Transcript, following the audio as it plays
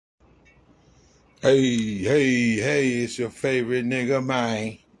Hey, it's your favorite nigga,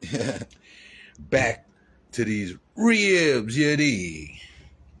 man. Back to these ribs, you dig?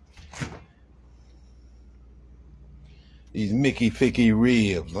 These Mickey Ficky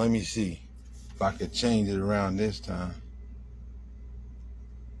ribs. Let me see if I could change it around this time.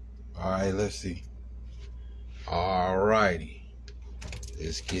 All right, let's see. All righty.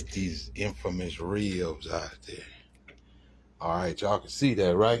 Let's get these infamous ribs out there. All right, y'all can see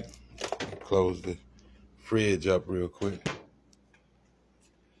that, right? Close the fridge up real quick.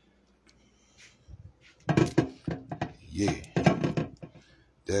 Yeah.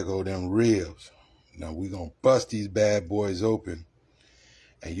 There go them ribs. Now we gonna bust these bad boys open,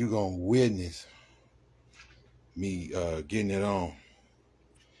 and you gonna witness me getting it on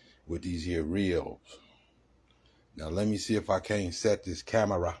with these here ribs. Now let me see if I can't set this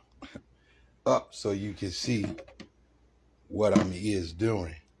camera up so you can see what I'm is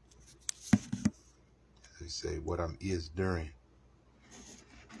doing. They say what I'm is doing.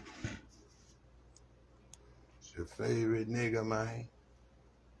 It's your favorite nigga, man.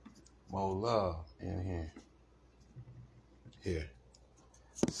 More love in here. Here.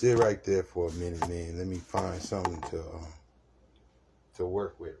 Sit right there for a minute, man. Let me find something to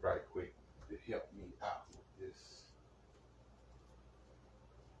work with right quick to help me out with this.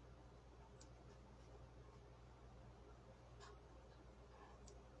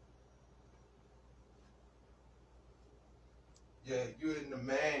 Yeah, you're in the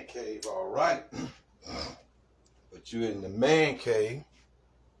man cave, all right. But you're in the man cave.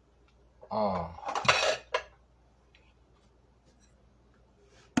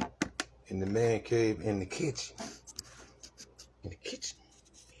 In the man cave in the kitchen. In the kitchen.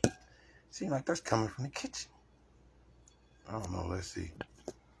 Seems like that's coming from the kitchen. I don't know, let's see.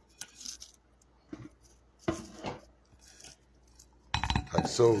 Like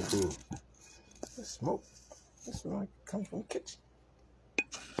soul food. The smoke. This one comes from the kitchen.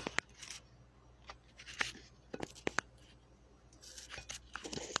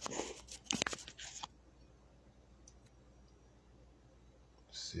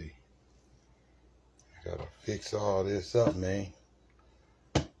 Let's see. I gotta fix all this up, man.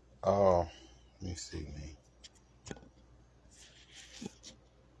 Oh, let me see,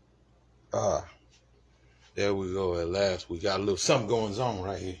 man. There we go. At last, we got a little something going on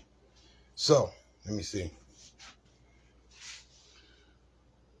right here. So, let me see.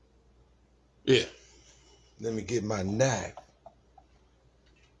 Yeah. Let me get my knife.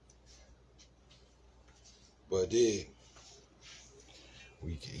 But you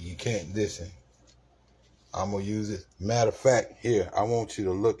can't listen. I'm gonna use it. Matter of fact, here, I want you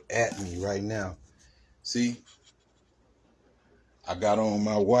to look at me right now. See? I got on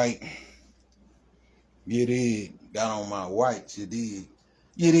my white. You dig? Got on my white, you dig?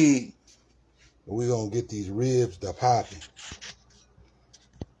 You dig? We're gonna get these ribs to popping.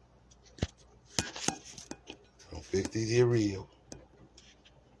 Gonna fix these here ribs.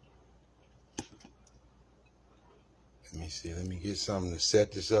 Let me see, let me get something to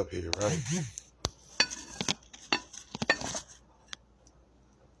set this up here, right?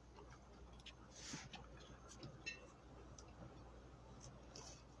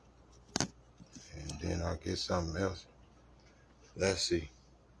 And then I'll get something else. Let's see.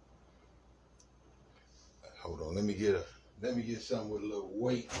 Hold on, let me get something with a little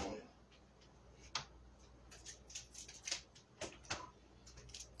weight on it.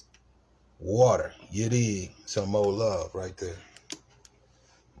 Water, you dig? Some more love right there.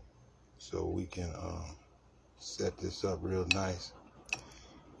 So we can set this up real nice.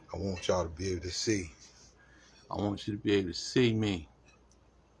 I want y'all to be able to see. I want you to be able to see me.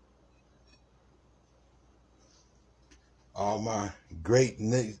 All my great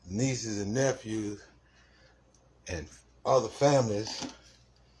nieces and nephews and other families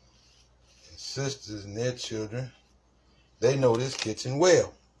and sisters and their children, they know this kitchen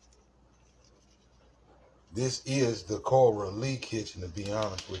well. This is the Cora Lee kitchen, to be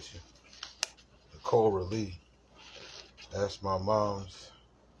honest with you. The Cora Lee. That's my mom's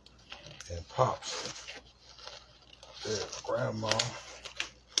and pops. Their grandma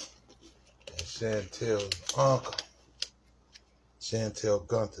and Chantel's uncle. Chantel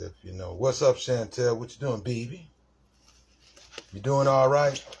Gunther, if you know. What's up, Chantel? What you doing, baby? You doing all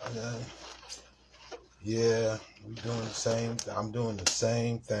right? Yeah, we doing the same. I'm doing the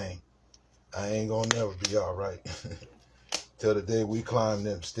same thing. I ain't gonna never be all right till the day we climb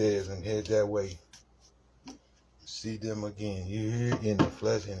them stairs and head that way. See them again. You here in the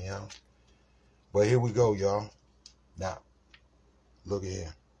flesh, anyhow. But here we go, y'all. Now, look at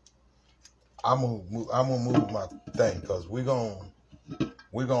here. I'm gonna move my thing because we're gonna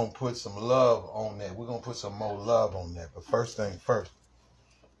we're going to put some love on that. We're going to put some more love on that. But first thing first.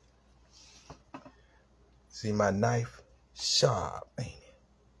 See my knife? Sharp, ain't it?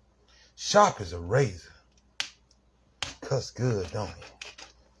 Sharp as a razor. Cuts good, don't it?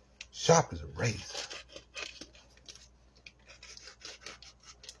 Sharp as a razor.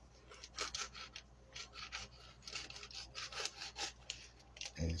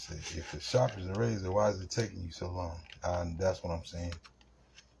 And you say, if it's sharp as a razor, why is it taking you so long? That's what I'm saying.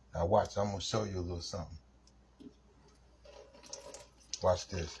 Now watch, I'm going to show you a little something. Watch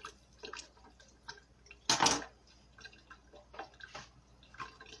this.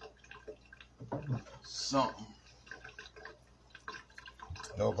 Something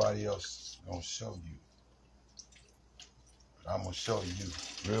nobody else gonna show you. But I'm gonna show you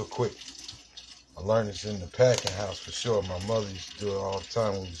real quick. I learned this in the packing house for sure. My mother used to do it all the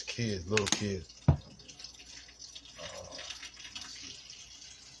time when we was kids, little kids. Let's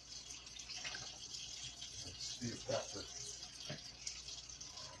see if that's it.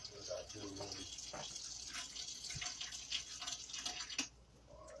 What did I do with it?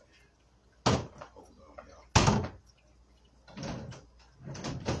 All right. Hold on, y'all.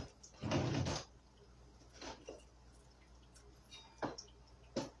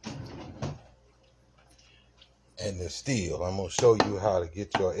 And the steel, I'm going to show you how to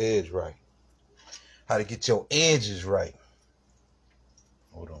get your edge right. How to get your edges right.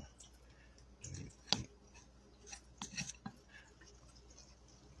 Hold on.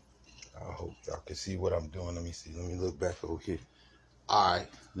 I hope y'all can see what I'm doing. Let me see. Let me look back over here. All right.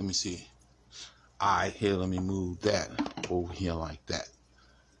 Let me see. All right. Here, let me move that over here like that.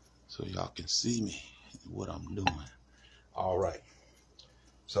 So y'all can see me, what I'm doing. All right.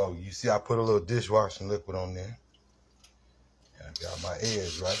 So you see I put a little dishwashing liquid on there. And I got my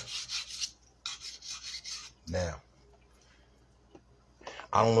edge right. Now,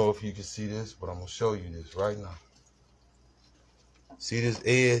 I don't know if you can see this, but I'm going to show you this right now. See this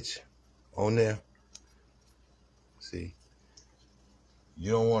edge on there? See?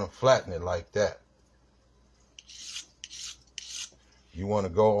 You don't want to flatten it like that. You want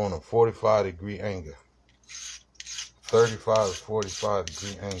to go on a 45-degree angle. 35 to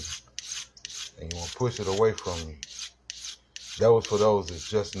 45-degree angle. And you want to push it away from you. That was for those that's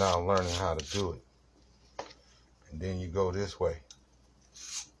just now learning how to do it. And then you go this way.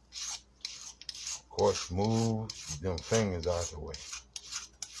 Of course, move them fingers out of the way.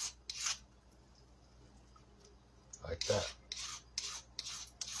 Like that.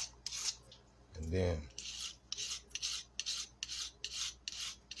 And then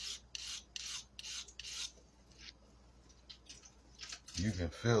you can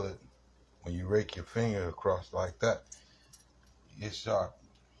feel it when you rake your finger across like that. It's sharp.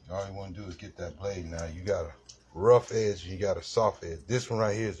 All you want to do is get that blade. Now you got a rough edge and you got a soft edge. This one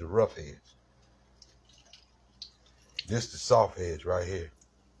right here is the rough edge. This is the soft edge right here.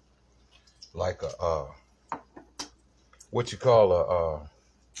 Like a what you call a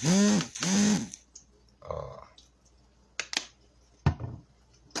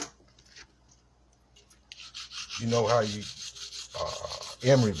you know how you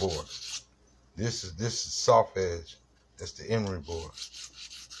emery board. This is soft edge. That's the emery board.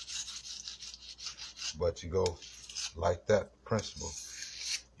 But you go like that principle.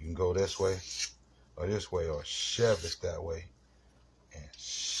 You can go this way, or shove it that way, and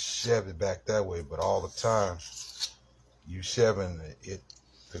shove it back that way. But all the time, you shoving it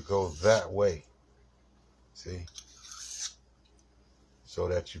to go that way. See? So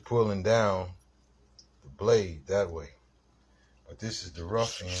that you're pulling down the blade that way. But this is the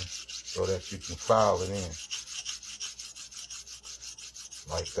rough end, so that you can file it in.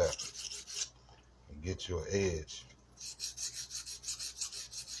 Like that. And get your edge.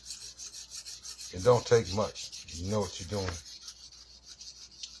 It don't take much. You know what you're doing.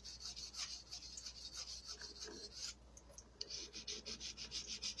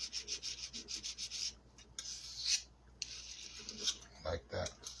 Like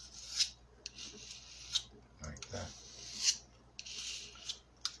that. Like that.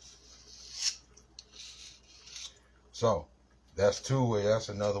 So, that's two ways. That's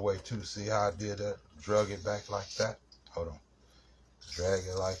another way too. See how I did that? Drug it back like that. Hold on. Drag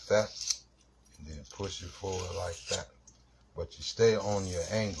it like that. And then push it forward like that. But you stay on your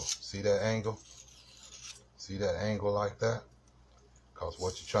angle. See that angle? See that angle like that? Because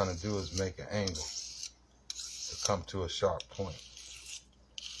what you're trying to do is make an angle to come to a sharp point.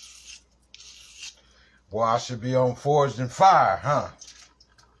 Boy, I should be on Forged in Fire, huh?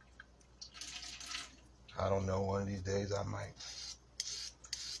 I don't know. One of these days I might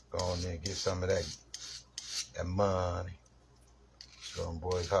go on there and get some of that money. Show them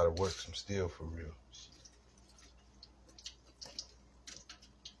boys how to work some steel for real.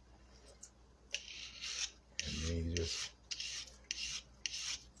 And then you just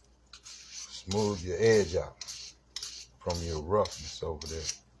smooth your edge out from your roughness over there.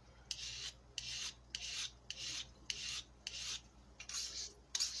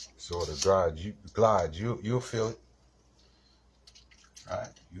 So it'll glide. You'll feel it. All right,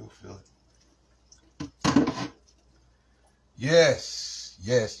 you'll feel it. Yes,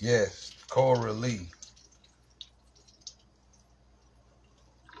 yes, yes. Cora Lee.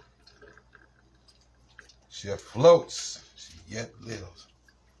 She floats. She yet lives.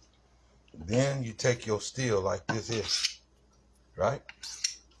 Then you take your steel like this is, right?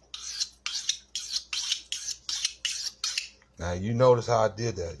 Now you notice how I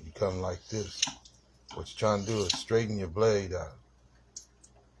did that. You come like this. What you're trying to do is straighten your blade out.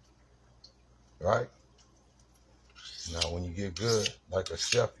 Right? Now when you get good, like a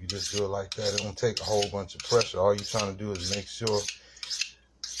chef, you just do it like that. It don't take a whole bunch of pressure. All you're trying to do is make sure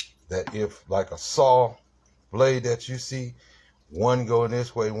that if like a saw blade that you see, one going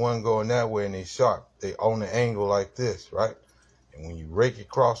this way, one going that way, and they sharp, they on the angle like this, right? And when you rake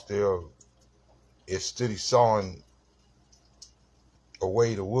across there, it's steady sawing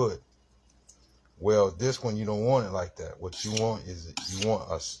away the wood. Well, this one, you don't want it like that. What you want is you want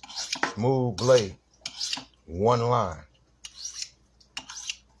a smooth blade, one line.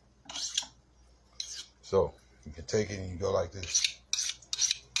 So you can take it and you go like this.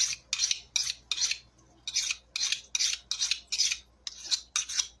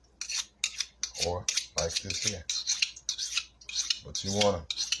 Or like this here. But you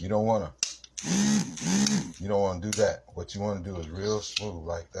don't want to do that. What you want to do is real smooth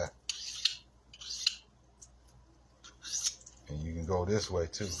like that. And you can go this way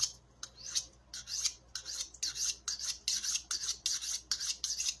too.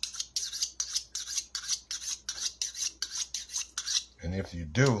 And if you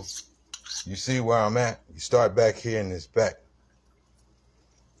do, you see where I'm at? You start back here in this back.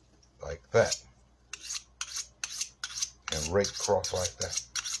 Like that. And rake across like that.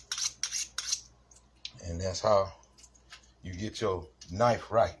 And that's how you get your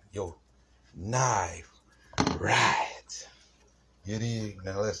knife right. Your knife right. You dig?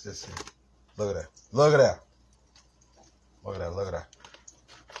 Now let's just see. Look at that. Look at that. Look at that. Look at that.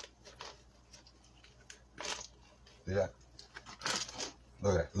 See that?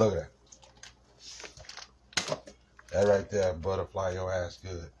 Look at that. Look at that. That right there, butterfly your ass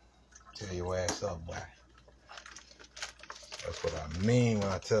good. Tear your ass up, boy. That's what I mean when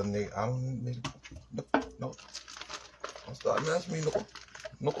I tell nigga, I don't need no. Don't start messing with me,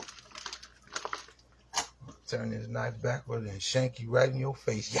 no. Turn this knife backward and shank you right in your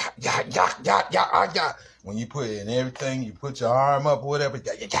face. Yeah. When you put it in everything, you put your arm up or whatever,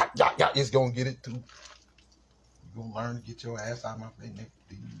 yeah, it's gonna get it too. You gonna learn to get your ass out of my face, nigga.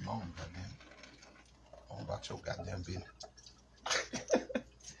 Leave me alone, goddamn. I don't know about your goddamn business.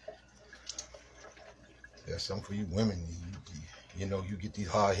 There's something for you women. You know, you get these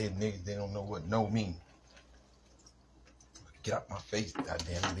hard-headed niggas, they don't know what no mean. Get out my face,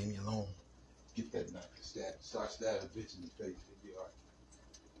 goddamn, leave me alone. Get that knife, start stabbing a bitch in the face, it'll be all right.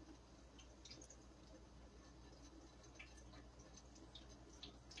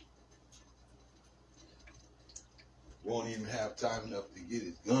 Won't even have time enough to get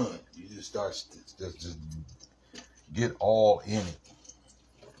his gun. You just start, just get all in it.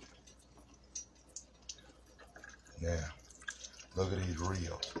 Now, look at these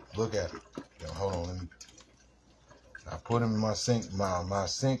reels. Look at it. Now, hold on, let me. I put them in my sink. My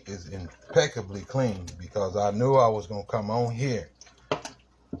sink is impeccably clean because I knew I was gonna come on here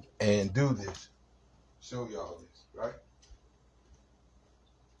and do this. Show y'all this, right?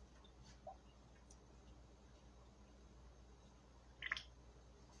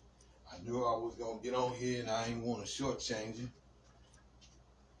 I knew I was gonna get on here and I ain't want to shortchange it.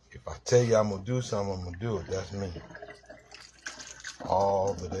 If I tell you I'm gonna do something, I'm gonna do it. That's me.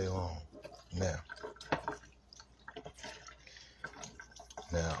 All the day long.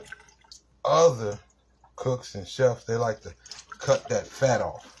 Now, other cooks and chefs, they like to cut that fat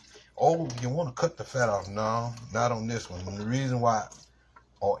off. Oh, you want to cut the fat off? No, not on this one. And the reason why,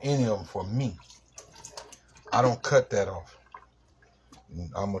 or any of them for me, I don't cut that off.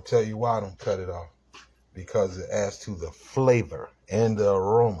 I'm going to tell you why I don't cut it off. Because it adds to the flavor and the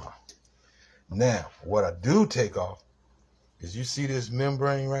aroma. Now, what I do take off is, you see this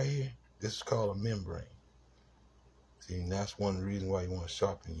membrane right here? This is called a membrane. See, and that's one reason why you want to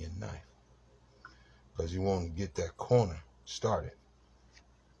sharpen your knife. Because you want to get that corner started.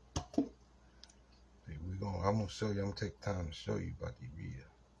 I'm gonna show you. I'm gonna take time to show you about the ribs.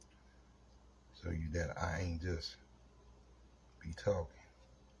 Show you that I ain't just be talking.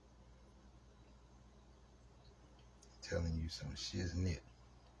 Telling you some shiznit.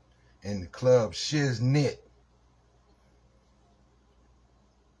 In the club, shiznit.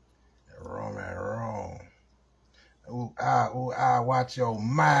 Wrong. Ooh, watch your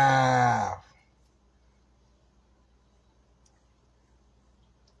mouth.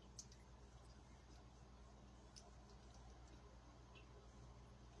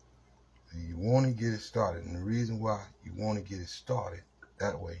 And you want to get it started. And the reason why you want to get it started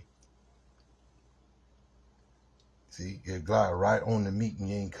that way, see, it glide right on the meat and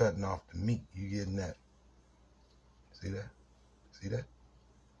you ain't cutting off the meat. You getting that. See that? See that?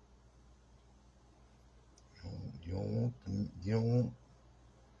 You don't want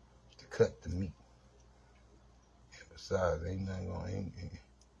to cut the meat. And besides, ain't nothing going.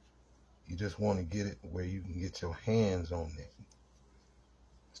 You just want to get it where you can get your hands on it.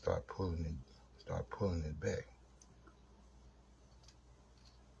 Start pulling it back.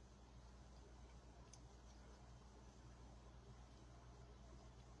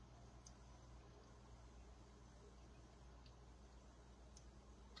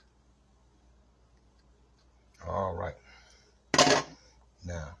 All right.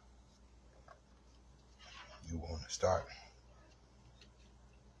 Now, you want to start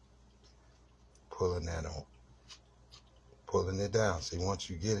pulling that on. Pulling it down. See, once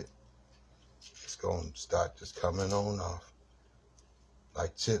you get it, it's going to start just coming on off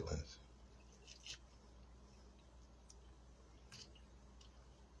like chitlins.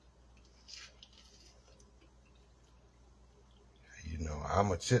 You know,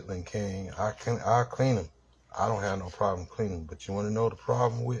 I'm a chitlin king. I'll clean them. I don't have no problem cleaning them. But you want to know the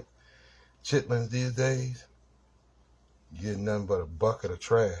problem with chitlins these days? You get nothing but a bucket of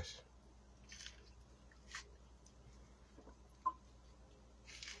trash.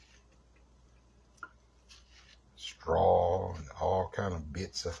 Straw and all kind of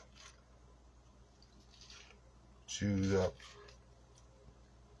bits of chewed up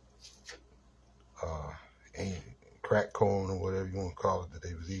crack corn or whatever you want to call it that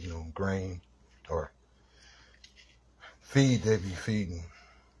they was eating on grain or feed they be feeding,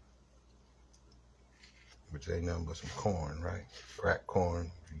 which ain't nothing but some corn, right? Crack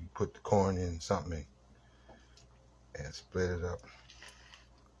corn. You put the corn in something and split it up.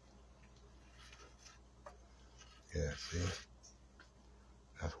 Yeah, see?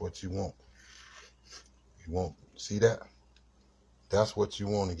 That's what you want. You want, see that? That's what you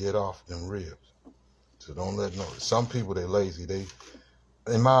want to get off them ribs. So don't let no, some people, they're lazy.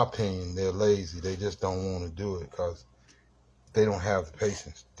 In my opinion, they're lazy. They just don't want to do it because they don't have the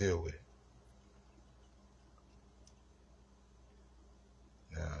patience to deal with it.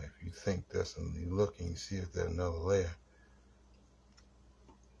 Now, if you think that's, you look and you see if there's another layer.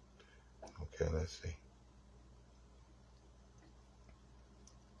 Okay, let's see.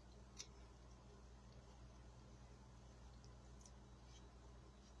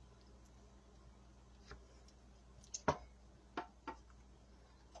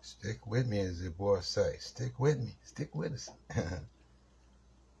 Stick with me, as the boys say. Stick with me. Stick with us.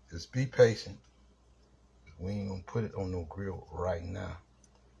 Just be patient. We ain't gonna put it on no grill right now.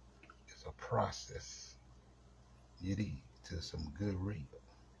 It's a process. You need to some good rib.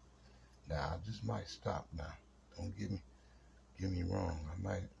 Now I just might stop now. Don't get me wrong. I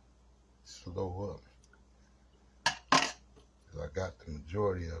might slow up. Cause I got the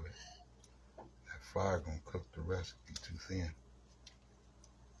majority of it. That fire gonna cook the rest. Be too thin.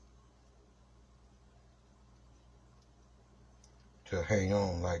 To hang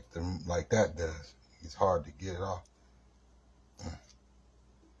on like that does. It's hard to get it off.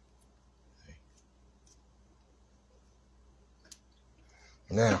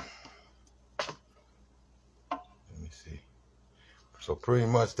 Now, let me see. So pretty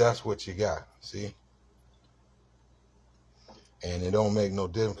much that's what you got, see? And it don't make no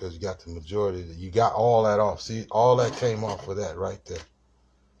difference because you got the majority. You got all that off. See, all that came off of that right there.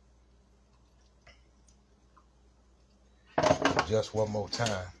 Just one more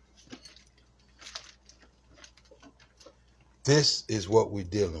time. This is what we're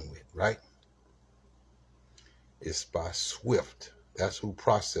dealing with, right? It's by Swift. That's who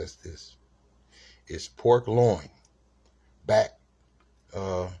processed this. It's pork loin, back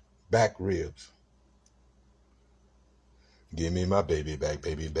ribs. Give me my baby back,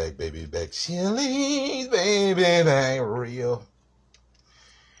 baby back, baby back. Chili's baby back real.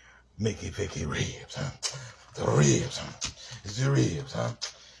 Mickey Picky ribs, huh? The ribs, huh? It's the ribs, huh?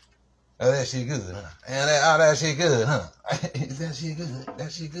 Oh, that shit good, huh? And that shit good, huh? That shit good.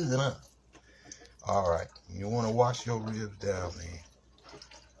 That shit good, huh? All right, you want to wash your ribs down, man.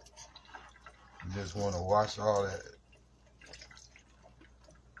 You just want to wash all that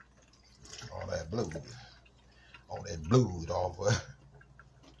blues off.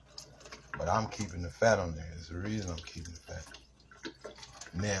 But I'm keeping the fat on there. There's the reason I'm keeping the fat.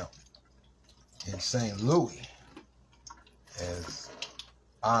 Now, in St. Louis, as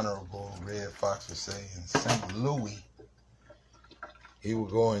Honorable Red Fox would say, in St. Louis, he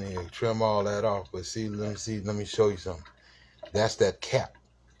would go in here, trim all that off. But see, let me show you something. That's that cap.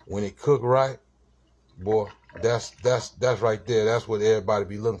 When it cook right, boy, that's right there. That's what everybody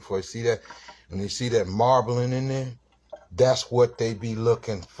be looking for. See that? When you see that marbling in there, that's what they be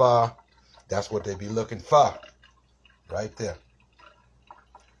looking for. That's what they be looking for. Right there.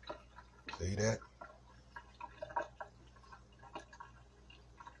 See that?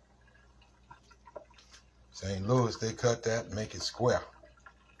 St. Louis, they cut that and make it square.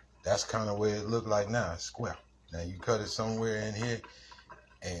 That's kind of where it look like now. It's square. Now you cut it somewhere in here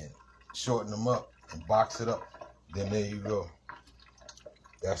and shorten them up and box it up. Then there you go.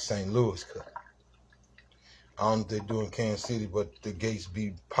 That's St. Louis cut. I don't know if they do in Kansas City, but the gates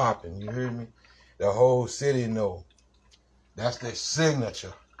be popping. You hear me? The whole city know. That's their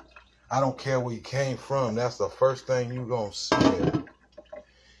signature. I don't care where you came from. That's the first thing you gonna smell.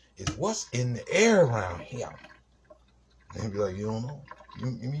 Is what's in the air around here. And they be like, you don't know? You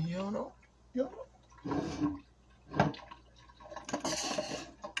mean you don't know? You don't know?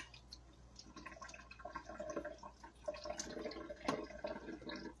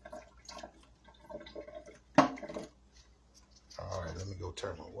 All right, let me go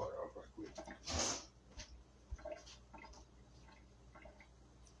turn my water off right quick.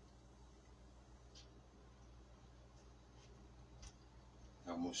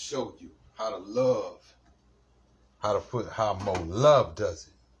 I'm gonna show you how to love, how more love does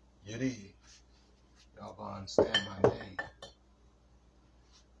it. You dig? Y'all gonna understand my name.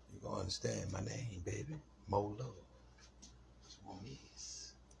 You gonna understand my name, baby. More love. That's what it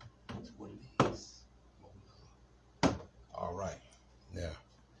is. That's what it is. More love. All right.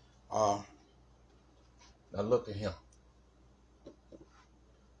 Now, now look at him.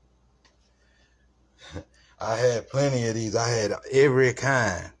 I had plenty of these. I had every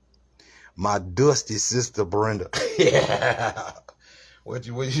kind. My dusty sister Brenda. Yeah. What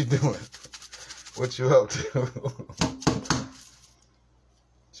you doing? What you up to?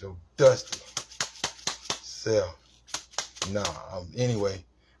 So dusty self. Nah. Anyway,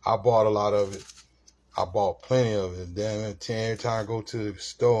 I bought a lot of it. I bought plenty of it. Damn it. Every time I go to the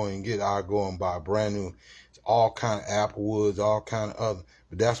store and I go and buy brand new. It's all kind of Applewoods, all kind of other.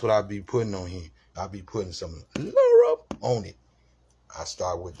 But that's what I be putting on here. I be putting some lure up on it. I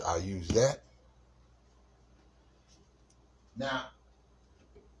use that. Now,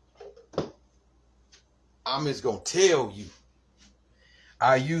 I'm just going to tell you,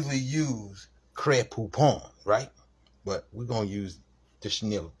 I usually use crêpe poupon, right? But we're going to use this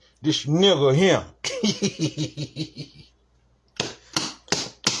nigga. This nigga him.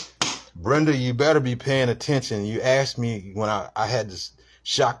 Brenda, you better be paying attention. You asked me when I had to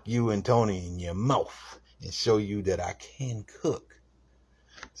shock you and Tony in your mouth and show you that I can cook.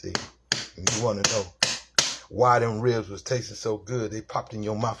 See, if you want to know why them ribs was tasting so good, they popped in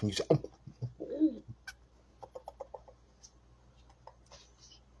your mouth and you said, oh.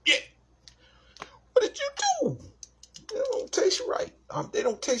 Yeah. What did you do? They don't taste right. They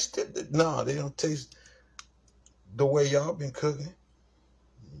don't taste it. No, they don't taste the way y'all been cooking.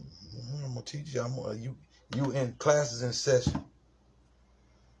 I'm gonna teach you. You in classes in session.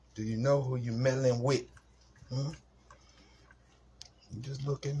 Do you know who you meddling with? You just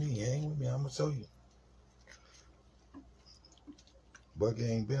look at me, hang with me. I'm gonna show you. Bucky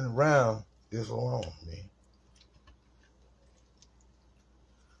ain't been around this long, man.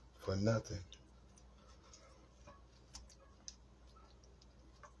 For nothing.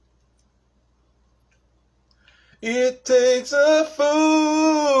 It takes a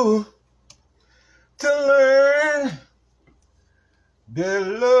fool to learn that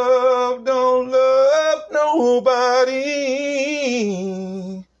love don't love nobody.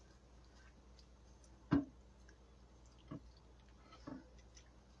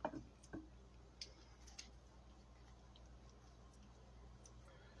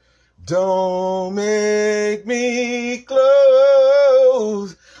 Don't make me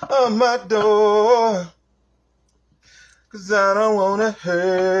close on my door, 'cause I don't want to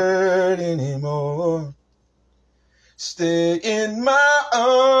hurt anymore. Stay in my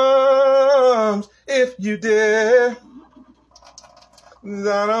arms if you dare, 'cause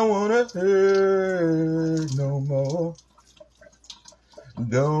I don't want to hurt no more.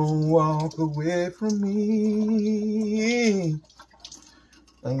 Don't walk away from me.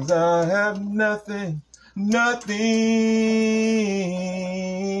 'Cause I have nothing, nothing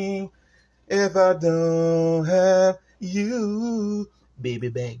if I don't have you. Baby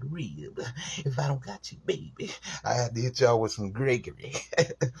back rib. If I don't got you, baby, I had to hit y'all with some Gregory.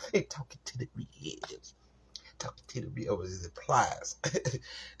 Talking to the ribs. Talking to the ribs. Oh, it plies.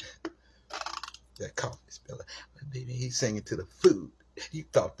 That coffee spiller. But baby, he's singing to the food. You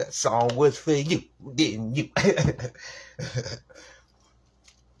thought that song was for you, didn't you?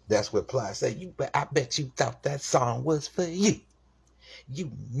 That's what Ply said. I bet you thought that song was for you.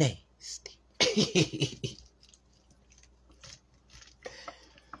 You nasty.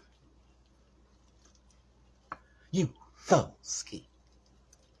 You funky.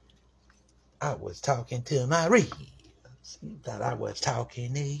 I was talking to my Riiiiiibs. You thought I was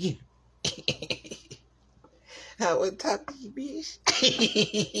talking to you. I was talking to you, bitch.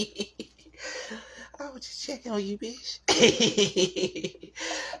 I was just checking on you, bitch.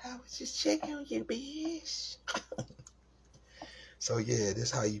 I was just checking on you, bitch. So yeah, this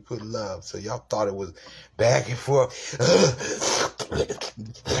is how you put love. So y'all thought it was back and forth.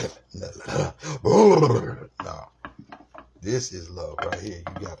 No, this is love right here.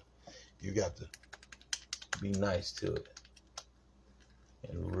 You got to be nice to it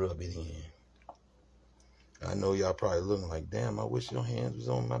and rub it in. I know y'all probably looking like, damn, I wish your hands was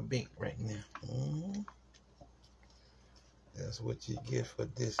on my beak right now. That's what you get for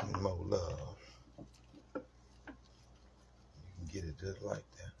this and more love. You can get it just like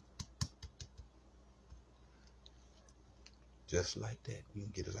that. Just like that. You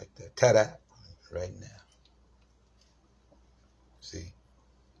can get it like that. Ta-da! Right now. See?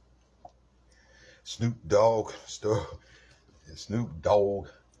 Snoop Dogg store. Snoop Dogg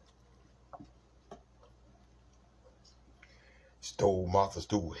stole Martha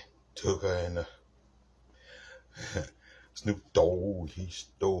Stewart. Took her in the Snoop Dogg, he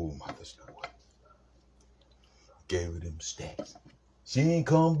stole Martha Stewart. Gave her them stacks. She ain't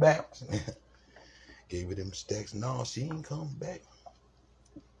come back. Gave her them stacks. No, she ain't come back.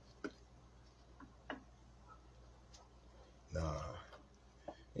 Nah.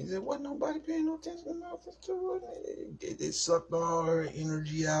 He said, wasn't nobody paying no attention to Martha Stewart? They sucked all her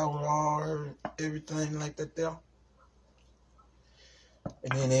energy out, all her everything like that there.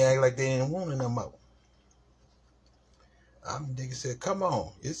 And then they act like they didn't want it no more. Nigga said, come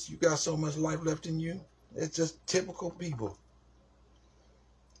on. You got so much life left in you. It's just typical people.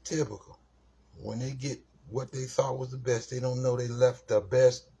 Typical. When they get what they thought was the best, they don't know they left the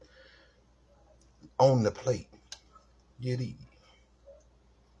best on the plate. Get eaten.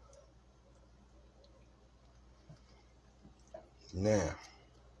 Now,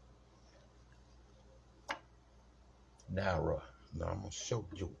 I'm going to show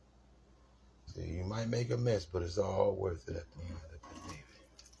you. See, you might make a mess, but it's all worth it at the end of the day.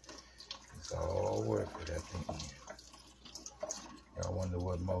 It's all worth it at the end. Y'all wonder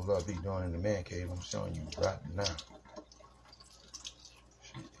what more love he doing in the man cave. I'm showing you right now.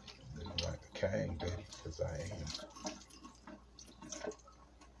 Shit, looking like a king, baby, because I am.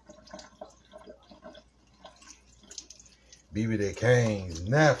 BB the King's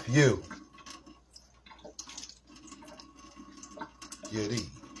nephew. Get it.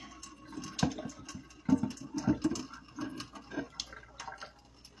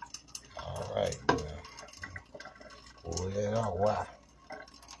 Alright, pull that out. Why?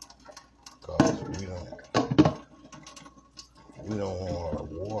 Because we don't want all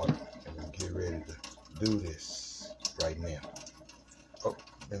the water. And we get ready to do this right now. Oh,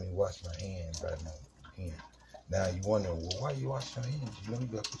 let me wash my hands right now. Now you wondering, well, why you wash your hands? You know you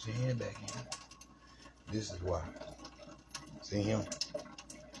gotta put your hand back in. This is why. See him?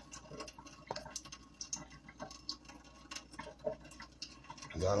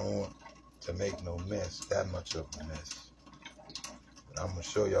 Because I don't want to make no mess, that much of a mess. But I'm gonna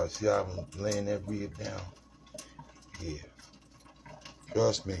show y'all. See how I'm laying that rib down? Yeah.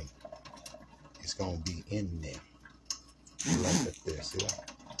 Trust me, it's gonna be in there. Like that there, see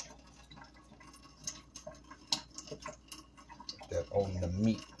that? That on the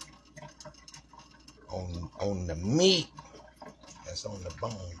meat. On the meat. That's on the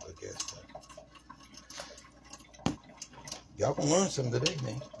bone, but guess what? Y'all gonna learn something today,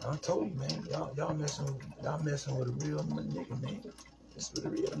 man. I told you, man. Y'all messing with a real nigga, man. This is with a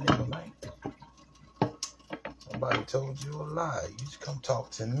real nigga, man. Somebody told you a lie. You just come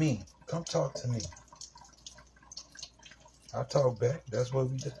talk to me. Come talk to me. I talk back. That's what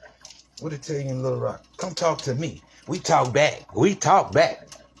we do. What it tell you in Little Rock? Come talk to me. We talk back. We talk back.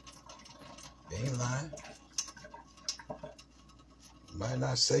 They ain't lying. Might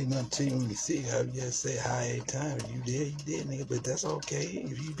not say nothing to you when you see her. You just say hi every time. If you did, nigga. But that's okay.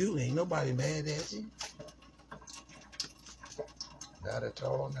 If you do, ain't nobody mad at you. Not at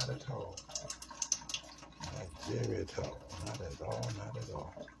all, not at all. Not very at all. Not at all, not at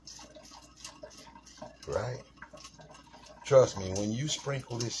all. Right? Trust me, when you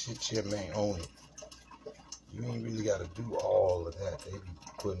sprinkle this shit, your man own it. You ain't really got to do all of that. They be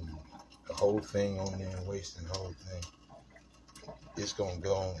putting the whole thing on there and wasting the whole thing. It's gonna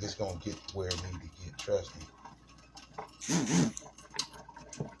go on. It's gonna get where it need to get. Trust me.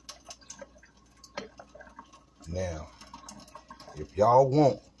 Now, if y'all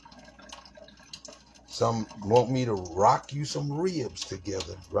want me to rock you some ribs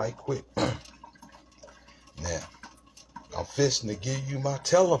together right quick. Now, I'm fixing to give you my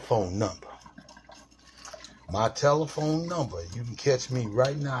telephone number. My telephone number. You can catch me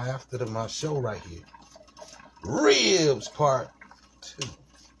right now after my show right here. Riiiiiibs Part 2.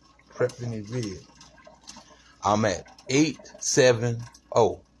 Prepping the ribs. I'm at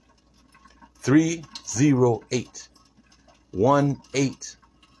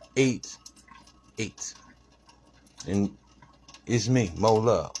 870-308-1888. And it's me, Mo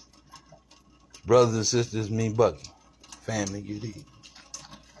Love. Brothers and sisters, me Bucky. Family, you dig.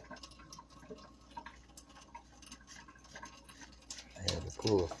 I had to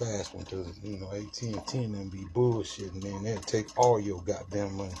pull a fast one because, AT&T and them be bullshitting, man. They'll take all your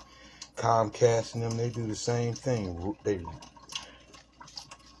goddamn money. Comcast and them, they do the same thing.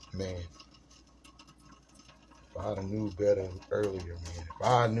 Man, if I'd have knew better earlier, man. If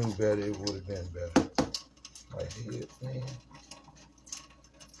I knew better, it would have been better. Like, yeah, man.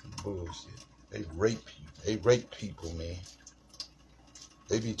 Bullshit. They rape you. They rape people, man.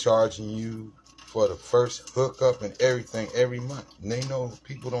 They be charging you for the first hookup and everything every month. And they know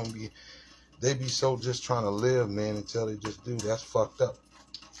people they be so just trying to live, man, until they just do. That's fucked up.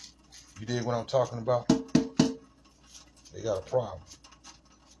 You dig what I'm talking about? They got a problem.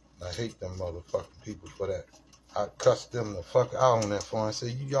 I hate them motherfucking people for that. I cuss them the fuck out on that phone. I say,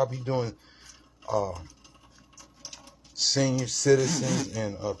 y'all be doing senior citizens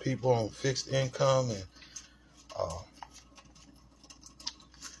and people on fixed income and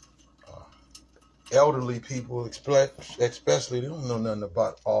elderly people, especially, they don't know nothing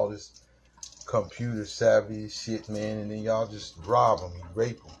about all this computer savvy shit, man, and then y'all just rob them, you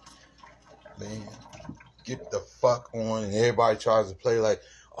rape them. Man, get the fuck on, and everybody tries to play like,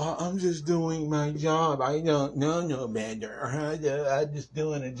 oh, I'm just doing my job. I don't know no better. I'm just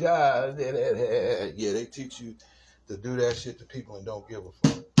doing a job. Yeah, they teach you to do that shit to people and don't give a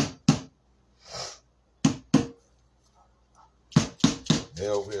fuck.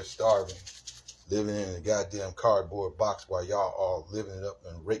 They're over here starving, living in a goddamn cardboard box while y'all all living it up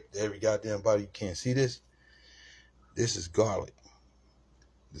and raped every goddamn body you can. See this? This is garlic.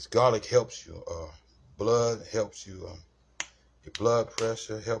 This garlic helps you. Blood helps you. Your blood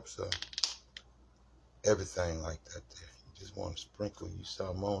pressure helps. Everything like that there. You just want to sprinkle you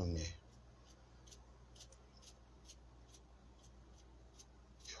some on there.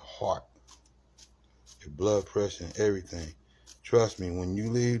 Your heart. Your blood pressure and everything. Trust me, when you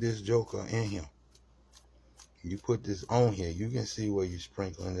leave this joker in here, you put this on here, you can see where you're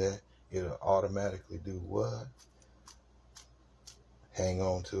sprinkling that. It'll automatically do what? Hang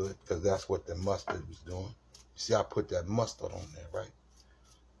on to it, because that's what the mustard was doing. You see, I put that mustard on there, right?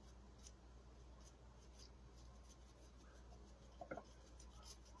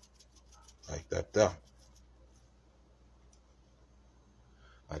 Like that there.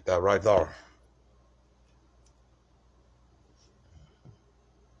 Like that right there.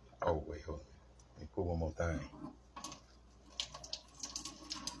 Oh, wait, hold on. Let me put one more thing.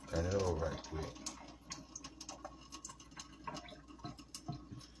 Turn it over right quick.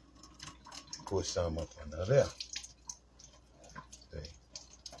 Put some up under there. See?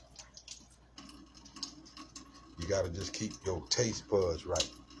 You gotta just keep your taste buds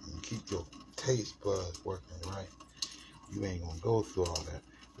right. And keep your taste buds working right. You ain't gonna go through all that.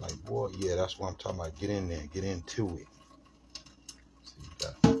 Like, boy, yeah, that's what I'm talking about. Get in there, get into it. See, you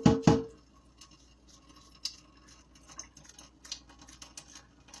got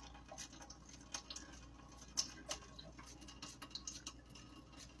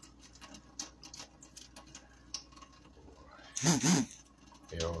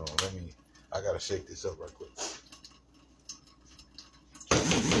Here, hold on. I gotta shake this up right quick.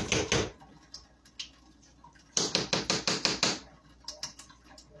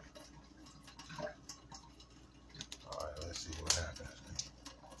 All right, let's see what happens.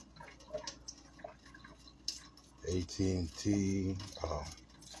 AT&T,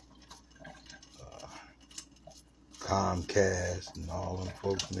 Comcast and all them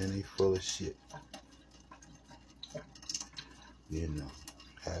folks, man, they full of shit. You know,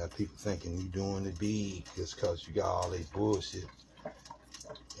 have people thinking you doing the big just because you got all that bullshit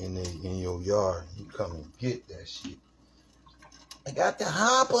in your yard. You come and get that shit. I got the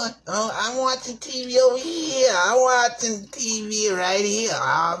hopper. Oh, I'm watching TV over here. I'm watching TV right here.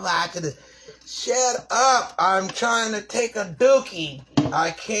 I'm watching the... Shut up. I'm trying to take a dookie.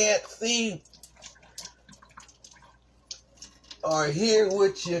 I can't see or hear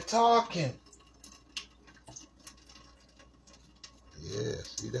what you're talking. Yeah,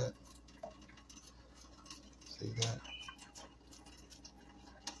 see that? See that?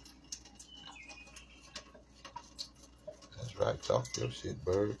 That's right. Talk your shit,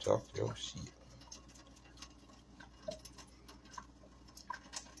 bird. Talk your shit.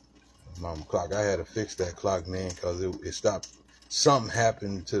 Mama clock. I had to fix that clock, man, because it stopped. Something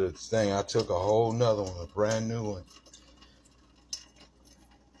happened to the thing. I took a whole nother one, a brand new one,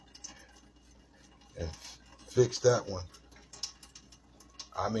 and fixed that one.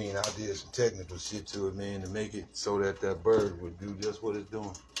 I mean, I did some technical shit to it, man, to make it so that that bird would do just what it's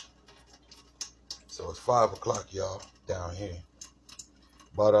doing. So it's 5 o'clock, y'all, down here.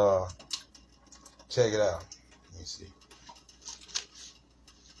 But check it out. Let me see.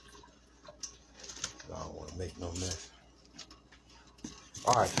 I don't want to make no mess.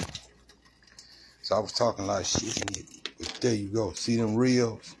 All right. So I was talking a lot of shit in it. But there you go. See them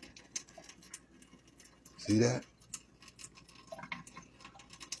Riiiiiibs? See that?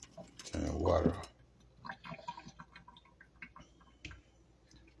 Turn the water off.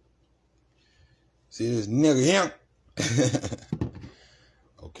 See this nigga here?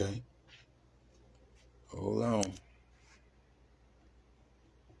 Okay. Hold on.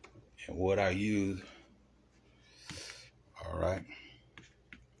 And what I use. All right.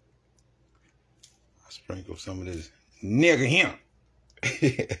 I sprinkle some of this nigga here.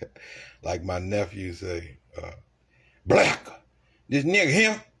 Like my nephew say, black. This nigga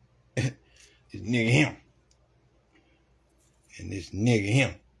here. This nigga him. And this nigga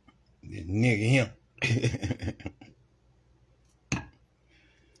him. This nigga him.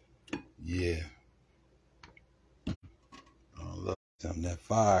 Yeah. I love something. That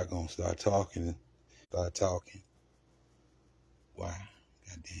fire gonna start talking. Start talking. Why?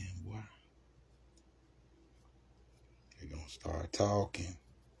 Goddamn why? They gonna start talking.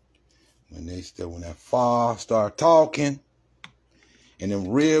 When that fire start talking, and them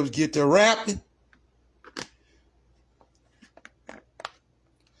ribs get to rapping,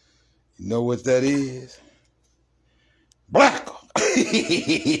 you know what that is? Black.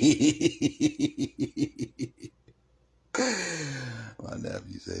 My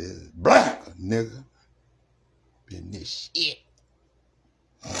nephew says, black, nigga. Been this shit.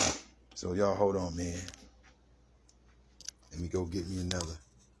 So y'all hold on, man. Let me go get me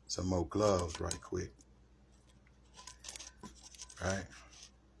some more gloves right quick. Right?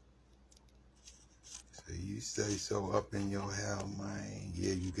 So you stay so up in your house, man.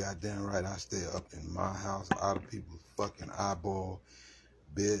 Yeah, you goddamn right. I stay up in my house, out of people's fucking eyeball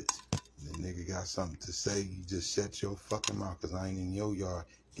bits. The nigga got something to say, you just shut your fucking mouth, because I ain't in your yard.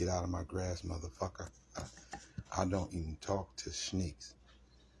 Get out of my grass, motherfucker. I don't even talk to snakes.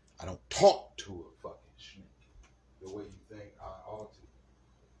 I don't talk to a fucking snake the way you think I ought to.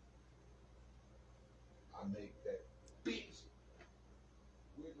 I make that bitch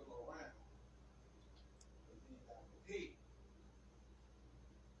wiggle around. Hey.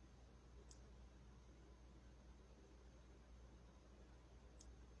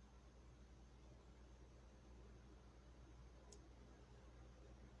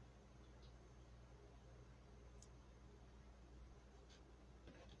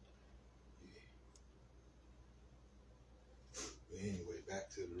 Anyway, back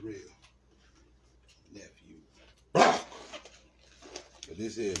to the real nephew. But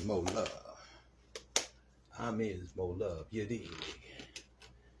this is more love. I mean, it's more love. You dig?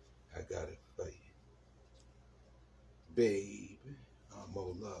 I got it for you. Baby, I'm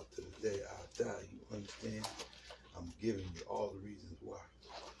more love to the day I die. You understand? I'm giving you all the reasons why.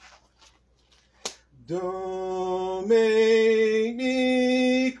 Don't make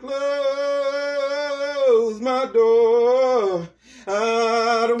me close my door.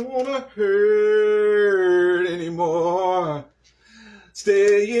 I don't want to hurt anymore.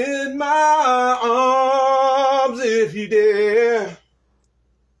 Stay in my arms if you dare.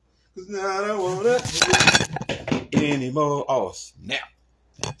 'Cause now I don't want to hurt anymore. Oh, snap.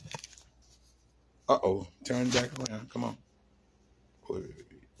 Uh-oh. Turn back around. Come on.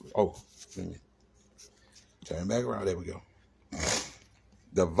 Oh, let me turn back around. There we go.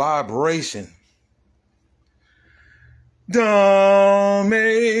 The vibration Don't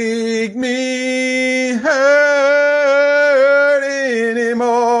make me hurt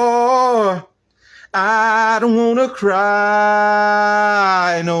anymore. I don't wanna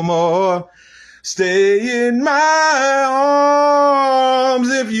cry no more. Stay in my arms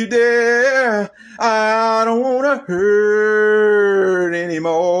if you dare. I don't wanna hurt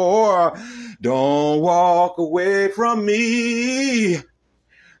anymore. Don't walk away from me,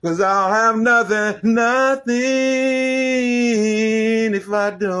 'cause I'll have nothing if I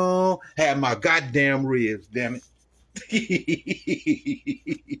don't have my goddamn ribs, damn it.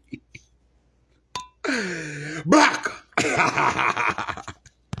 Black.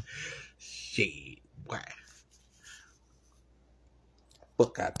 Shit, boy.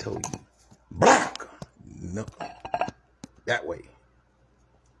 Fuck, I told you. Black. No. That way.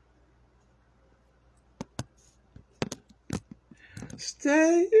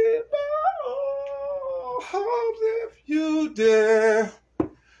 Stay in my arms if you dare.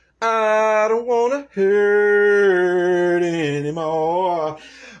 I don't wanna hurt anymore.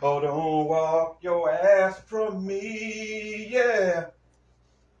 Oh, don't walk your ass from me, yeah.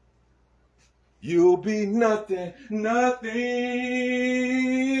 You'll be nothing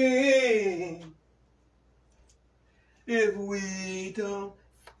if we don't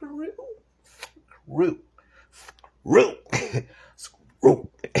root.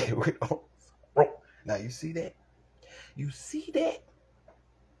 Now you see that? You see that?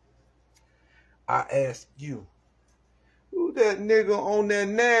 I ask you, who that nigga on that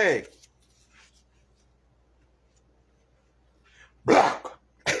nag? Black.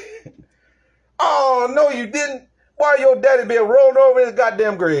 Oh, no, you didn't. Why your daddy been rolled over in his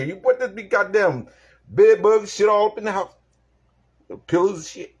goddamn grave? You put this big goddamn bed bugs shit all up in the house. The pillows and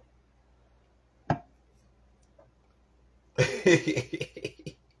shit.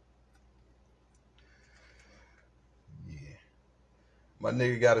 Yeah. My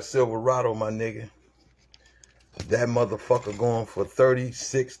nigga got a Silverado, my nigga. That motherfucker going for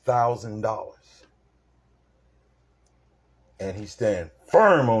 $36,000. And he's standing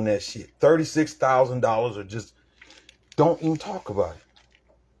firm on that shit. $36,000 or just don't even talk about it.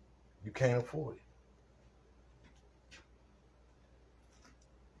 You can't afford it.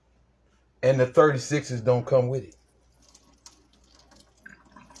 And the 36s don't come with it.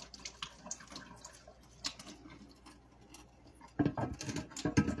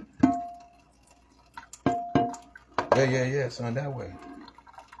 Yeah, son, that way.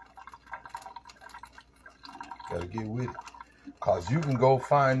 Gotta get with it. Cause you can go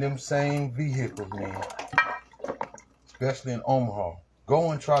find them same vehicles, man. Especially in Omaha.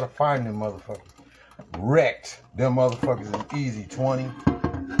 Go and try to find them motherfuckers. Wrecked. Them motherfuckers is easy. 20,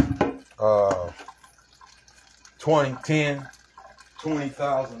 10,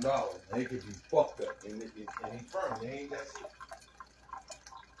 $20,000. They could be fucked up. And he firm. They ain't that shit.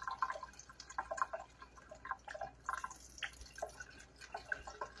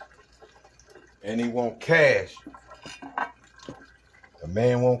 And he won't cash. The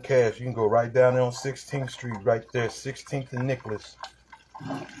man won't cash. You can go right down there on 16th Street, right there, 16th and Nicholas.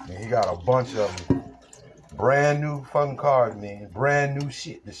 And he got a bunch of them. Brand new fucking cars, man. Brand new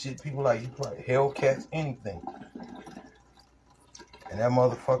shit. The shit people like, you like Hellcats, anything. And that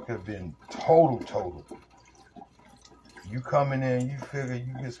motherfucker been total. You coming in, you figure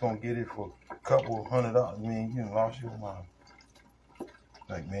you just gonna get it for a couple $100, man, you done lost your mind.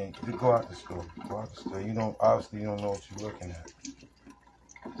 Like, man, you go out the store. Go out the store. You don't, obviously, you don't know what you're looking at.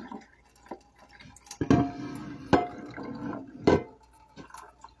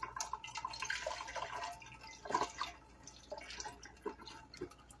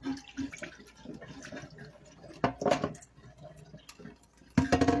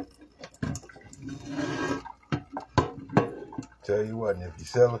 Tell you what, and if you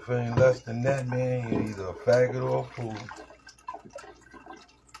sell it for any less than that, man, you're either a faggot or a fool.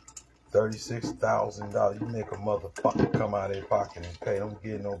 $36,000. You make a motherfucker come out of their pocket and pay. Don't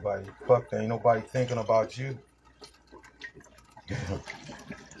get nobody. Fuck, ain't nobody thinking about you.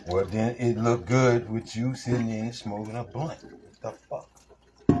 Well, then it look good with you sitting in smoking a blunt. What the fuck?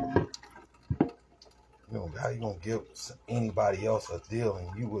 You know, how you gonna give anybody else a deal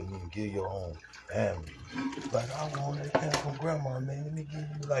and you wouldn't even give your own family? Like, I want that from grandma, man. Let me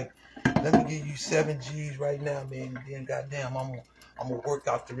give you 7 G's right now, man. And then goddamn, I'm gonna work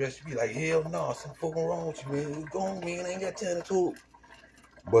out the rest of you. Like, hell no, something fucking wrong with you, man. Go on, man. I ain't got time to talk.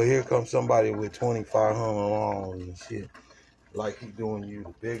 But here comes somebody with 2,500 loans and shit. Like he doing you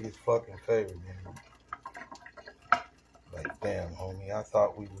the biggest fucking favor, man. Like, damn, homie, I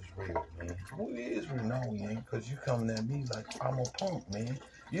thought we was real, man. Who is real? No, we ain't. Because you coming at me like I'm a punk, man.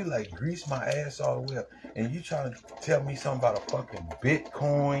 You like grease my ass all the way up. And you trying to tell me something about a fucking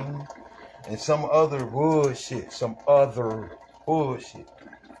Bitcoin and some other bullshit. Some other bullshit.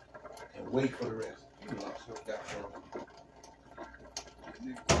 And wait for the rest. You lost your goddamn.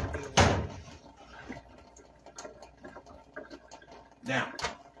 Now,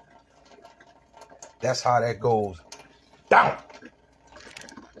 that's how that goes down.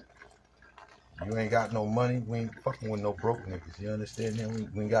 You ain't got no money. We ain't fucking with no broke niggas. You understand that?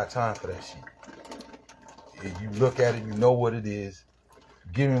 We ain't got time for that shit. If you look at it, you know what it is.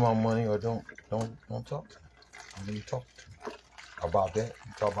 Give me my money or don't talk to me. I mean, you talk to me about that.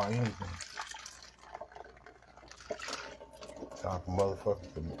 You talk about anything. Time for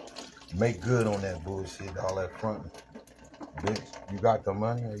motherfuckers to make good on that bullshit, all that fronting. Bitch, you got the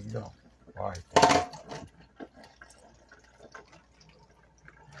money or you don't? All right.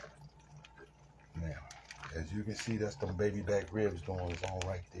 Now, as you can see, that's them baby back ribs doing its own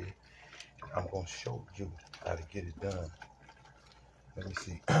right there. I'm gonna show you how to get it done. Let me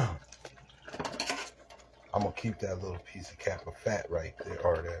see. I'm gonna keep that little piece of cap of fat right there,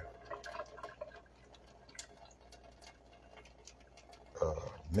 or that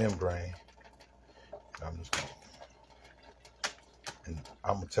membrane. I'm just gonna, and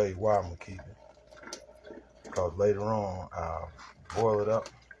I'm gonna tell you why I'm gonna keep it. Because later on, I'll boil it up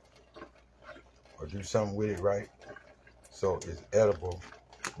or do something with it, right? So it's edible,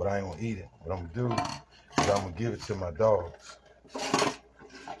 but I ain't gonna eat it. What I'm gonna do is I'm gonna give it to my dogs.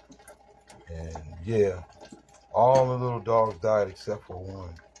 And yeah, all the little dogs died except for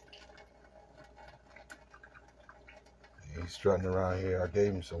one. He's strutting around here. I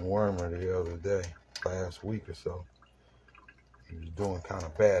gave him some wormer the other day, last week or so. He was doing kind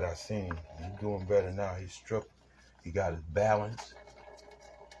of bad. I seen him. He's doing better now. He's struck. He got his balance.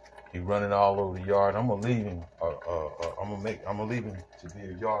 He running all over the yard. I'm gonna leave him. I'm gonna leave him to be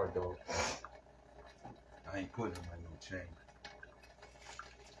a yard dog. I ain't putting him in no chain.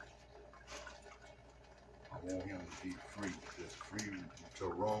 I want him to be free, just free to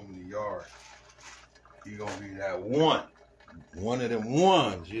roam the yard. He gonna be that one of them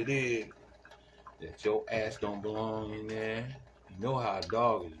ones, you did, that your ass don't belong in there. You know how a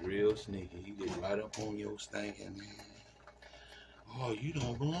dog is real sneaky. He get right up on your stinking man. Oh, you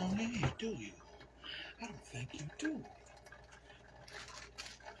don't belong in here, do you? I don't think you do.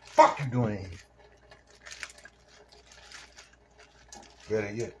 Fuck you doing in here?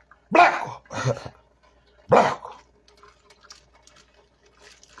 Better yet, black one. Black.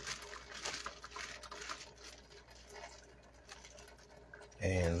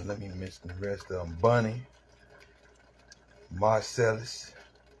 And let me mention the rest of them. Bunny, Marcellus,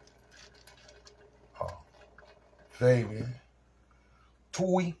 Fabian,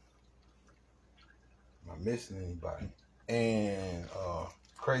 Toy. Am I missing anybody? And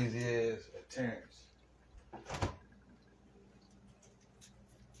crazy ass Terrence.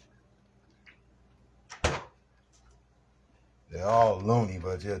 They're all loony,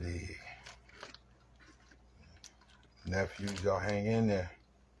 but you're the nephews. Y'all hang in there.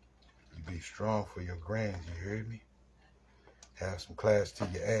 You be strong for your grands, you heard me? Have some class to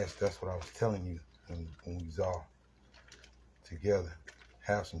your ass. That's what I was telling you when we was all together.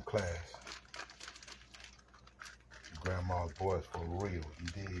 Have some class. Grandma's boys for real, you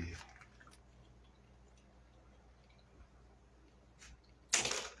did.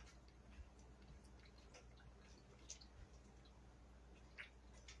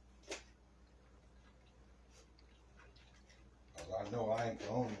 I know I ain't the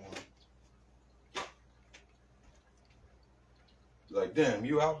only one. Like, damn,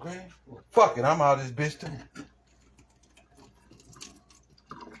 you out, Granny? Well, fuck it, I'm out of this bitch too.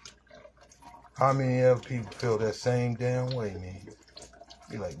 How many other people feel that same damn way, man?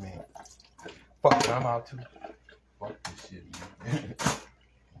 Be like, man, fuck it, I'm out too. Fuck this shit, man.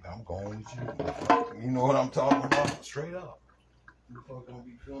 I'm going with you. You know what I'm talking about? Straight up. You fuck gonna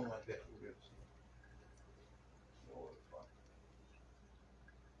be feeling like that for real.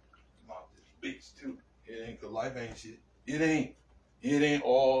 I'm out this bitch too. It ain't, cause life ain't shit. It ain't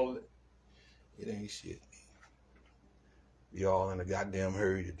all. It ain't shit. We all in a goddamn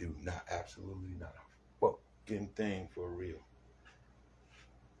hurry to do. Not absolutely not a fucking thing for real.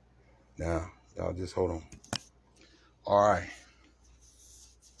 Now, y'all just hold on. All right.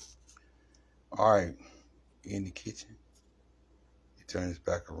 All right. In the kitchen. You turn this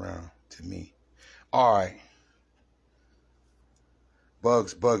back around to me. All right.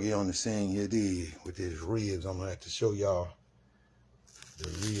 Bugs Buggy on the scene. You did with his ribs. I'm gonna have to show y'all the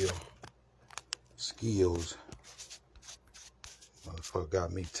real skills. Motherfucker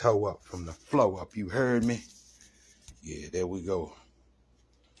got me toe up from the flow up. You heard me? Yeah, there we go.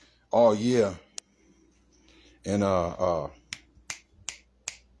 Oh yeah. And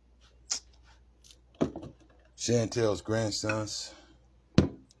Chantel's grandsons.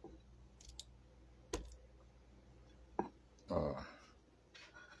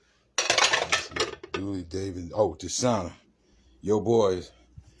 Julie David. Oh, Tashana. Yo boys.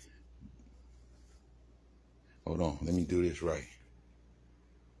 Hold on. Let me do this right.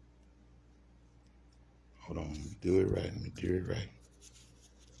 Hold on. Let me do it right. Let me do it right.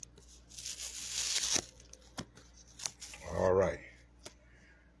 All right.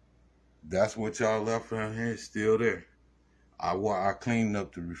 That's what y'all left around here. It's still there. I cleaned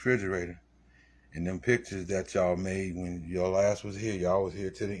up the refrigerator. And them pictures that y'all made when your last was here, y'all was here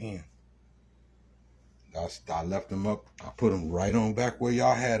to the end. I left them up. I put them right on back where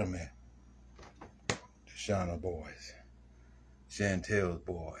y'all had them at. The Shauna boys. Chantel's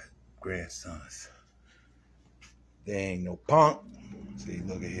boys. Grandsons. They ain't no punk. See,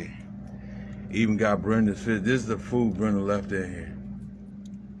 look at here. Even got Brenda's fish. This is the food Brenda left in here.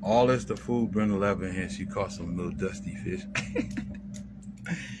 All this the food Brenda left in here. She caught some little dusty fish.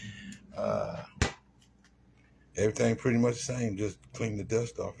 Everything pretty much the same. Just clean the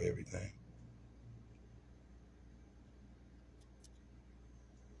dust off everything.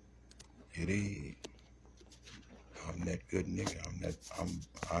 It is. I'm that good nigga. I'm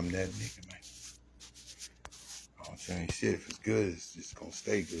that nigga, man. I don't change shit. If it's good, it's just gonna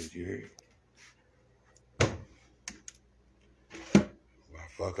stay good. You hear? If I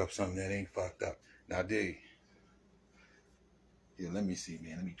fuck up something that ain't fucked up. Now, dig. Yeah, let me see,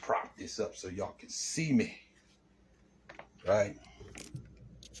 man. Let me prop this up so y'all can see me. Right?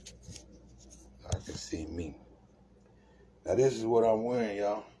 I can see me. Now, this is what I'm wearing,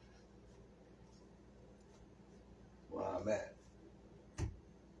 y'all. Where I'm at.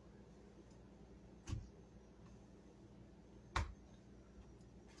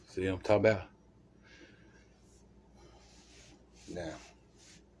 See what I'm talking about? Now.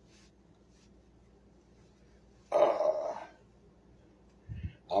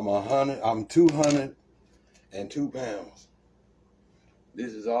 I'm 202 pounds.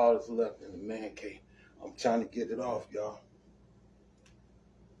 This is all that's left in the man cave. I'm trying to get it off, y'all.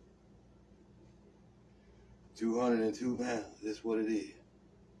 202 pounds. That's what it is.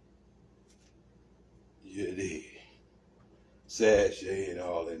 Yeah, it is. Sashaying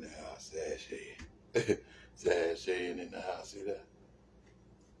all in the house. Sashaying. Sashaying in the house. See that?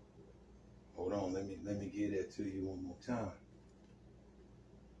 Hold on. Let me get that to you one more time.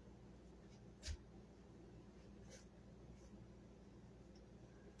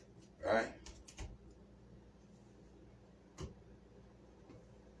 All right.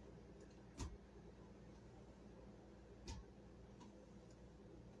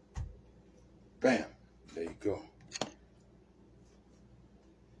 Bam. There you go.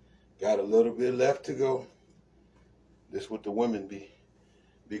 Got a little bit left to go. This what the women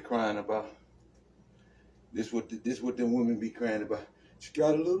be crying about. This what the women be crying about. She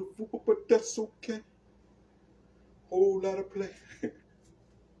got a little food, but that's okay. Whole lot of play.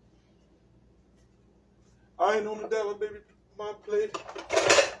 I ain't on the dollar, baby. My plate.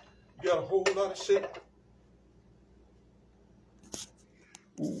 You got a whole lot of shake.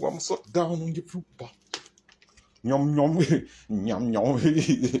 Ooh, I'ma suck down on your fruit bar. Yum yum yum yum.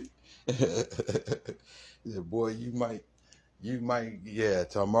 Yeah, boy, you might, yeah.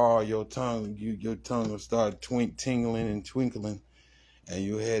 Tomorrow your tongue will start tingling and twinkling, and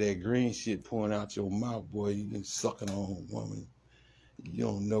you had that green shit pouring out your mouth, boy. You been sucking on a woman. You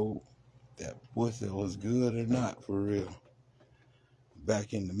don't know that pussy was good or not, for real.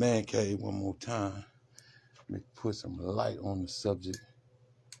 Back in the man cave one more time. Let me put some light on the subject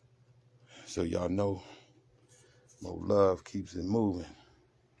so y'all know more love keeps it moving.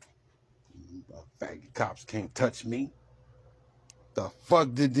 Faggot cops can't touch me. The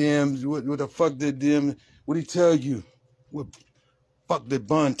fuck did them, what the fuck did them, what he tell you? What fuck did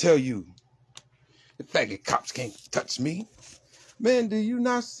Bun tell you? The faggot cops can't touch me. Man, do you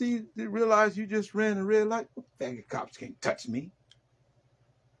not realize you just ran a red light? Faggot cops can't touch me.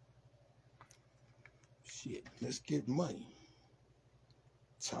 Shit, let's get money.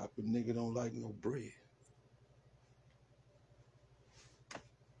 Type of nigga don't like no bread.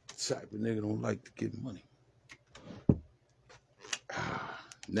 Type of nigga don't like to get money.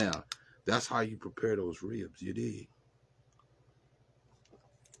 Now, that's how you prepare those ribs, you dig?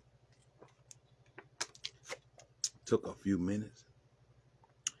 Took a few minutes.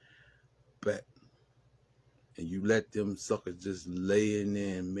 But, and you let them suckers just lay in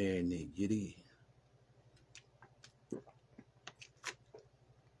there and marinate, you dig?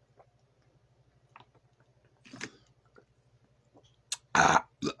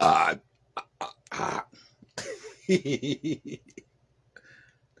 Ah, ah. Yeah,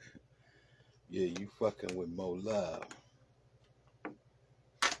 you fucking with more love.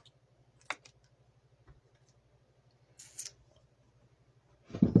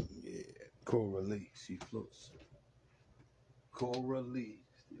 Yeah, Coralie, she floats. Coralie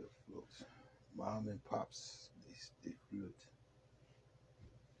still floats. Mom and pops, they float.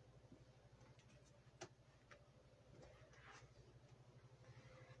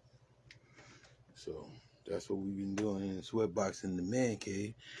 So that's what we've been doing in the sweatbox in the man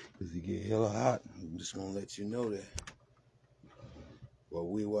cave, because it get hella hot. I'm just gonna let you know that. Well,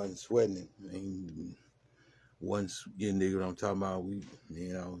 we wasn't sweating it. I mean, once you know what I'm talking about, we,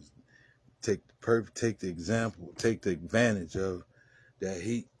 you know, take the example, take the advantage of that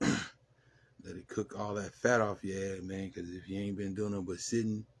heat. Let it cook all that fat off your head, man. Because if you ain't been doing nothing but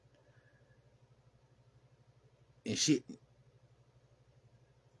sitting and shitting,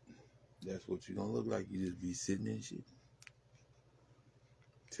 that's what you're gonna look like. You just be sitting and shit.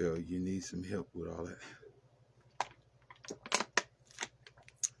 Till you need some help with all that.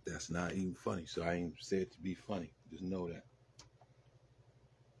 That's not even funny. So I ain't said to be funny. Just know that.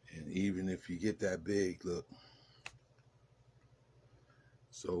 And even if you get that big, look.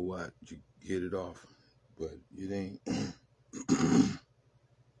 So what? You get it off. But it ain't.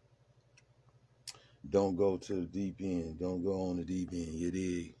 Don't go to the deep end. Don't go on the deep end. You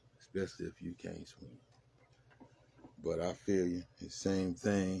dig? Especially if you can't swim. But I feel you. It's the same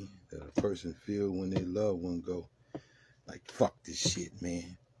thing that a person feel when their loved one go, like, fuck this shit,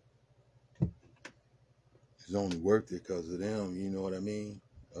 man. It's only worth it because of them, you know what I mean?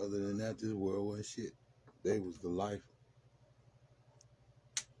 Other than that, this world wasn't shit. They was the life.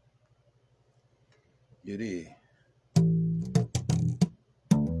 You dig?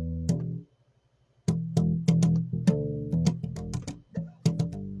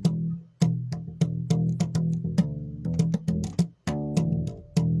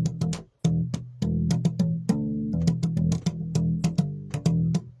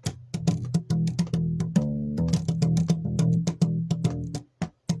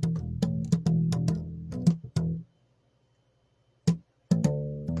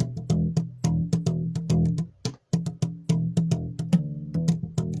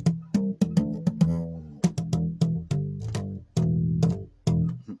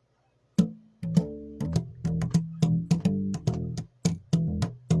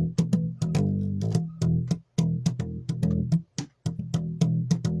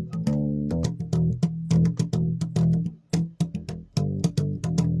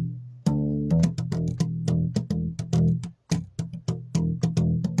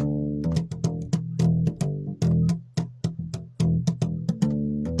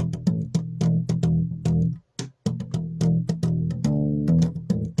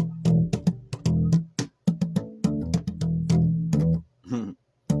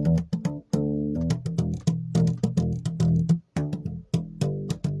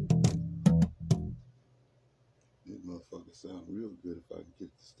 This motherfucker sound real good if I can get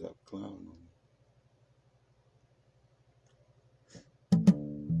it to stop clowning on me.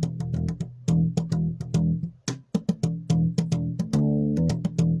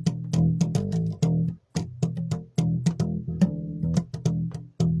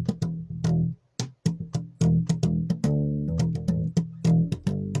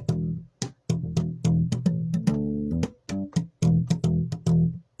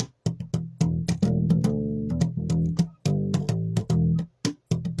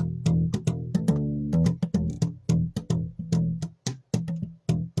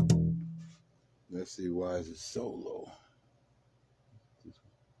 Let's see, why is it so low?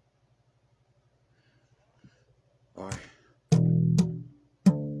 All right.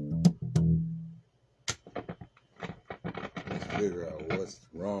 Let's figure out what's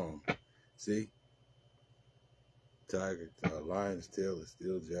wrong. See? Lion's tail is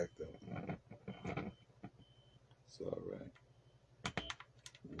still jacked up. It's all right.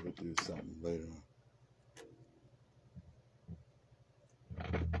 We'll do something later on.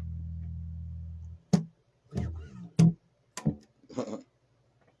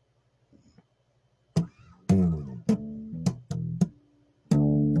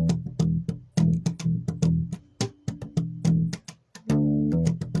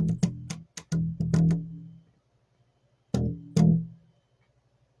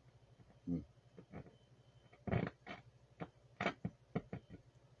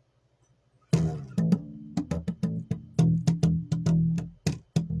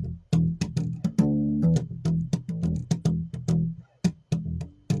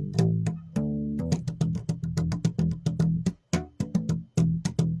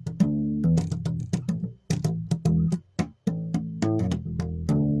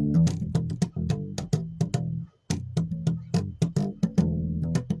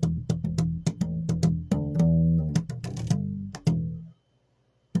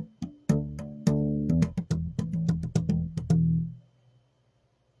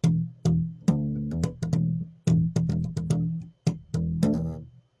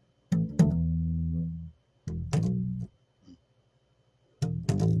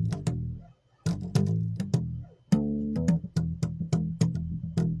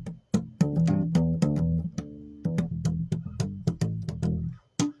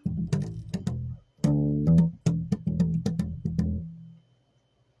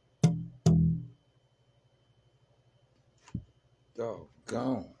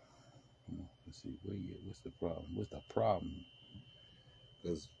 Doggone. Let's see, what's the problem? What's the problem?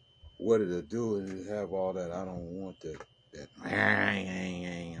 Because what it'll do is have all that. I don't want that.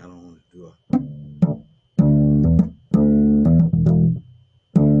 I don't want to do it.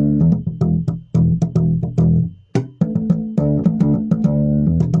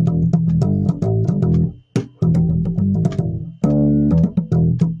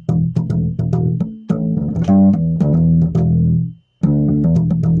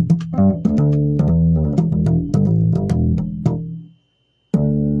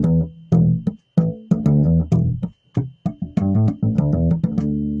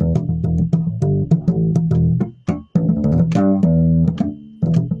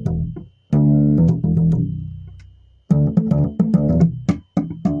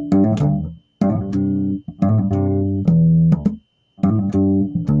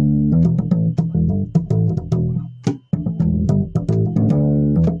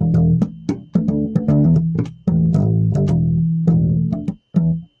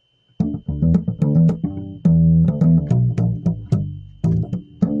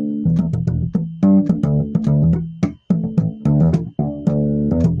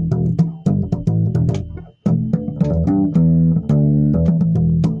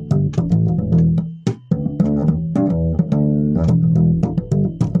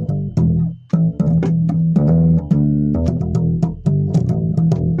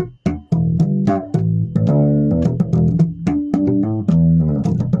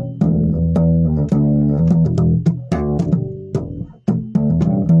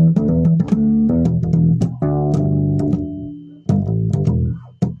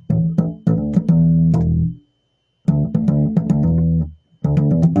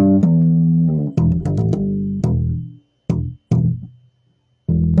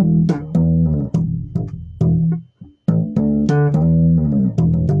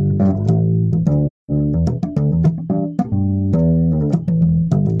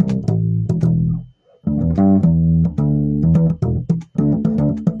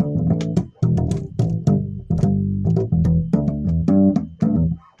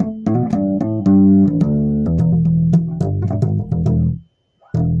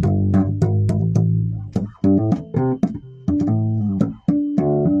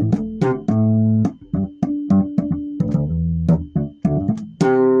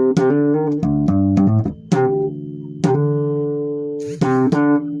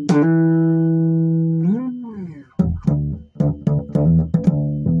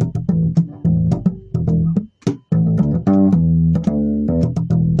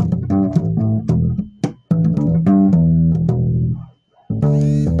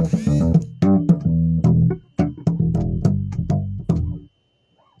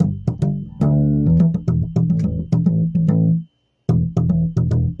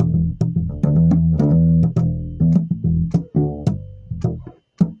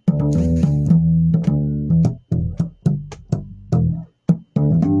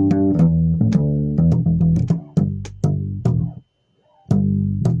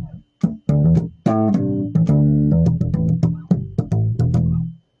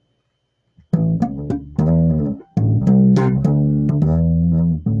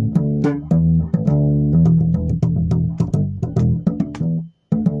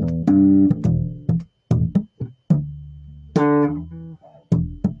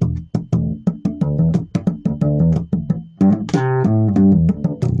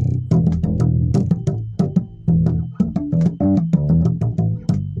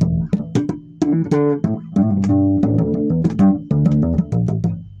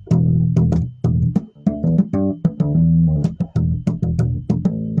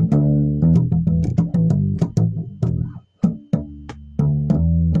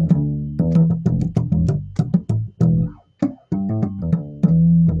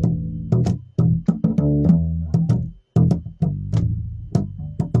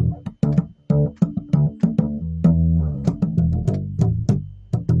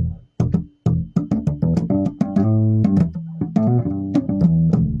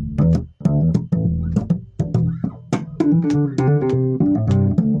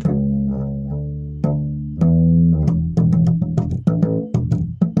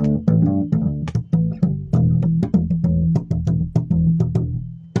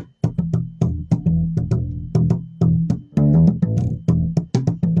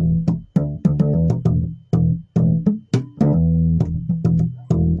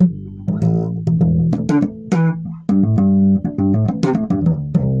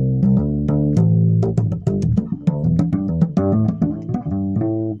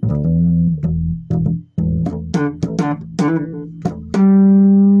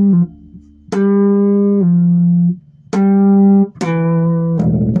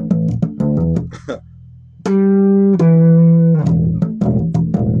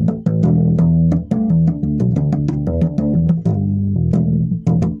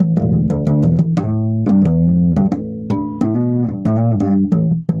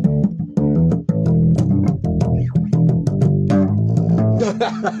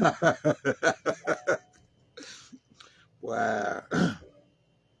 Wow.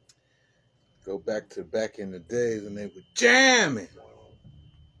 Go back in the days when they were jamming.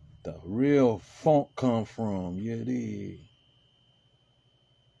 The real funk come from, yeah, it is.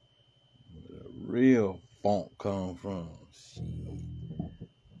 The real funk come from. Shit.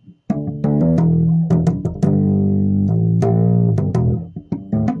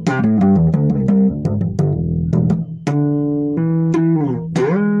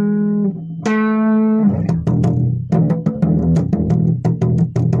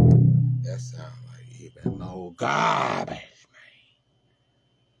 That sound like even old garbage, man.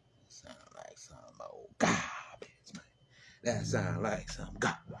 Sound like some old garbage, man. That sound like some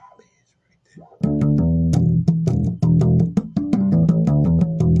garbage right there.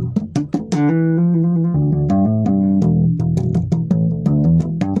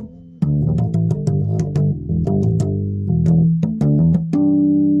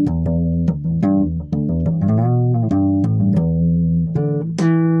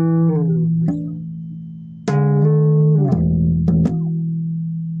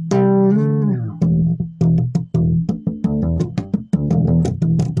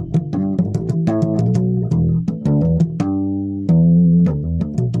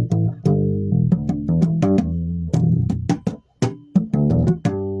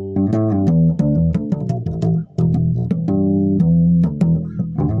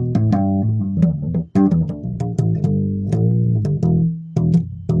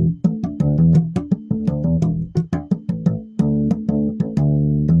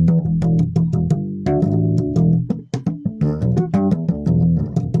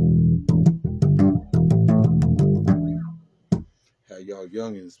 Y'all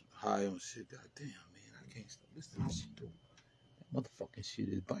youngins high on shit. Goddamn, man, I can't stop listening to this shit though. That motherfucking shit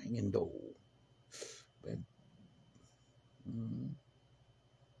is banging though. But,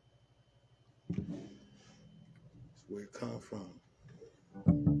 that's where it come from.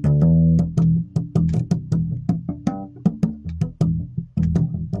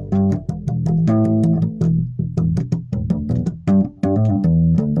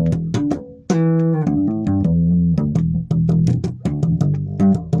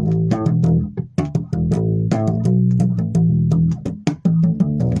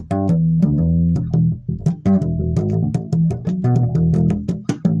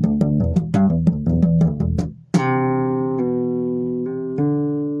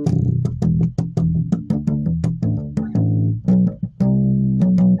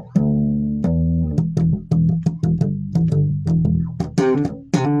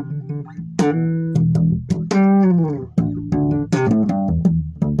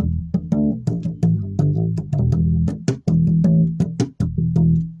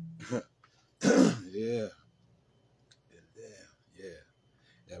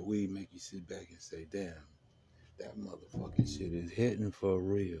 That weed make you sit back and say, damn, that motherfucking shit is hitting for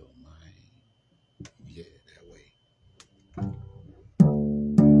real, man. Yeah, that way.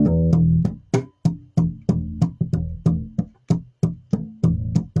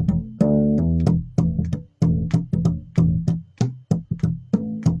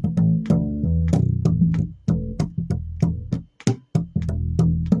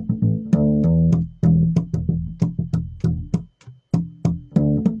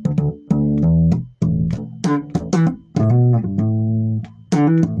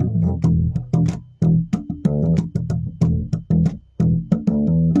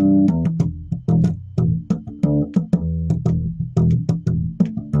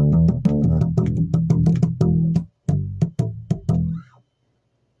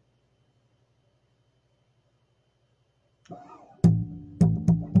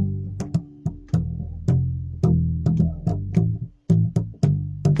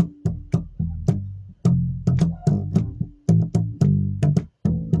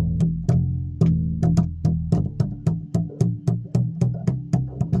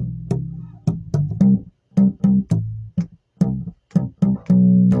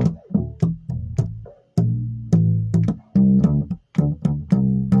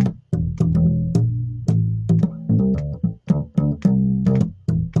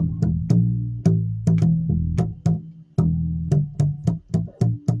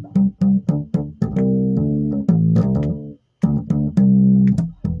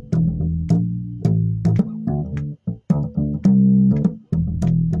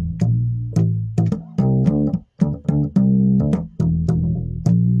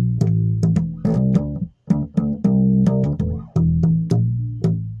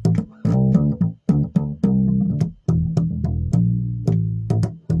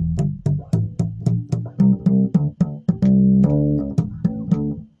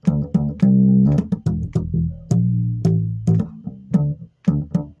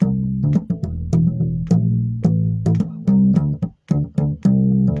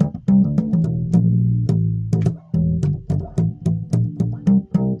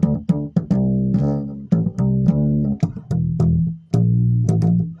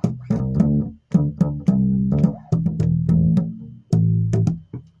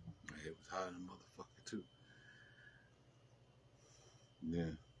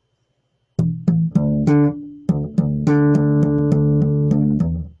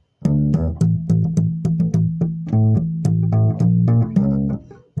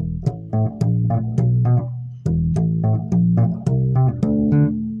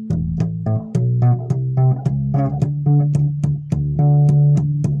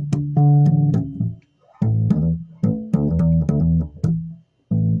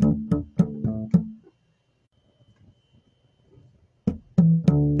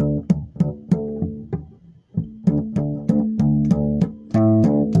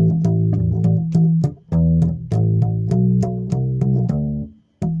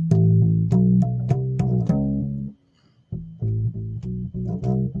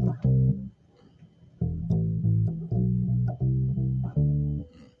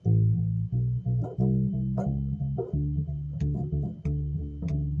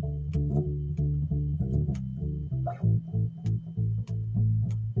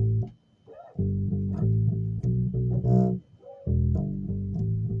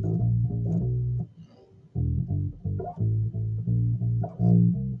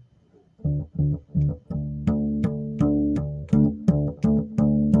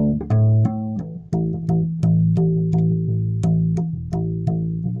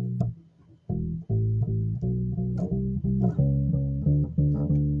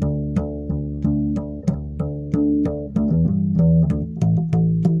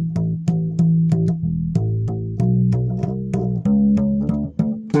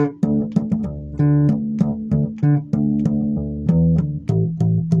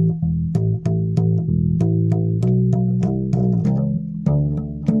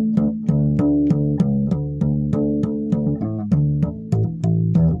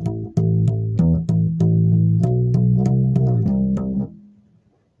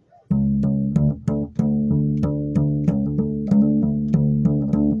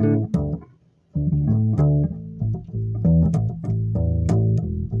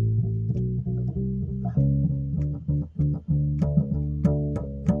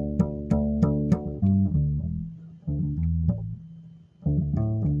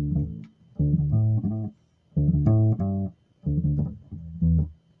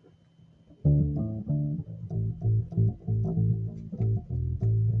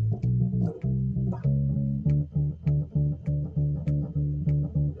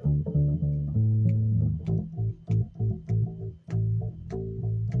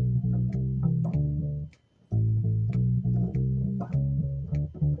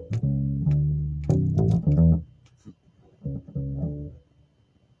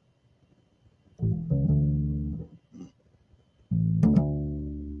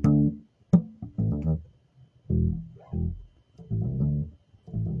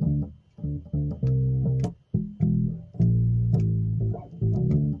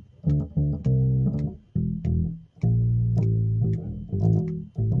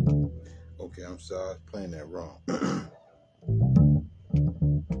 sorry, I was playing that wrong.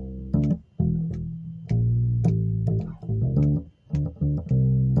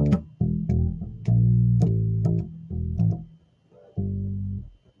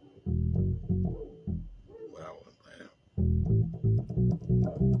 Well, I wasn't playing.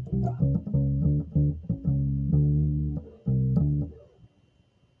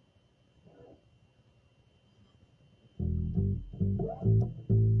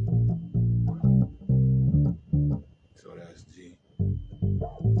 So that's G,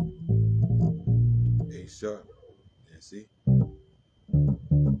 A sharp, and C.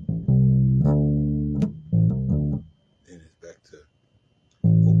 Then it's back to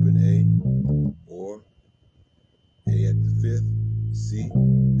open A, or A at the fifth, C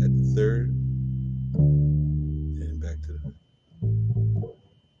at the third, then back to the,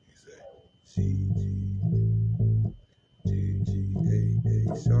 you say G, G, G, A,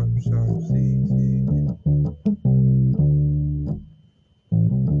 sharp, sharp, C, C,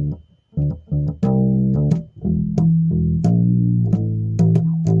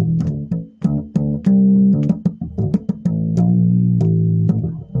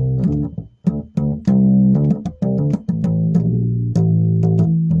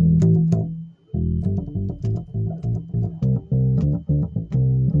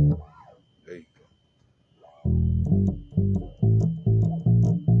 there you go.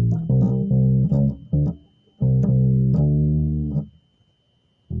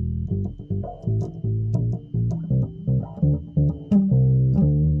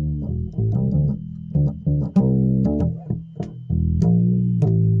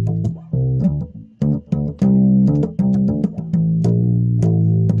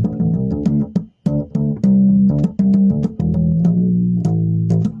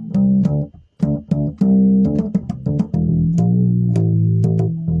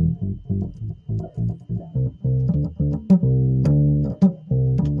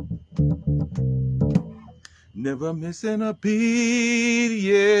 Never missing a beat,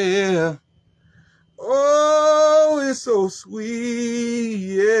 yeah. Oh, it's so sweet,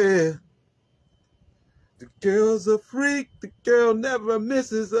 yeah. The girl's a freak, the girl never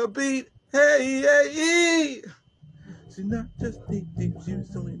misses a beat. Hey, hey, she's not just deep, she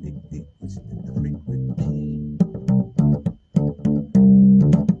was only deep when she did the freak with me.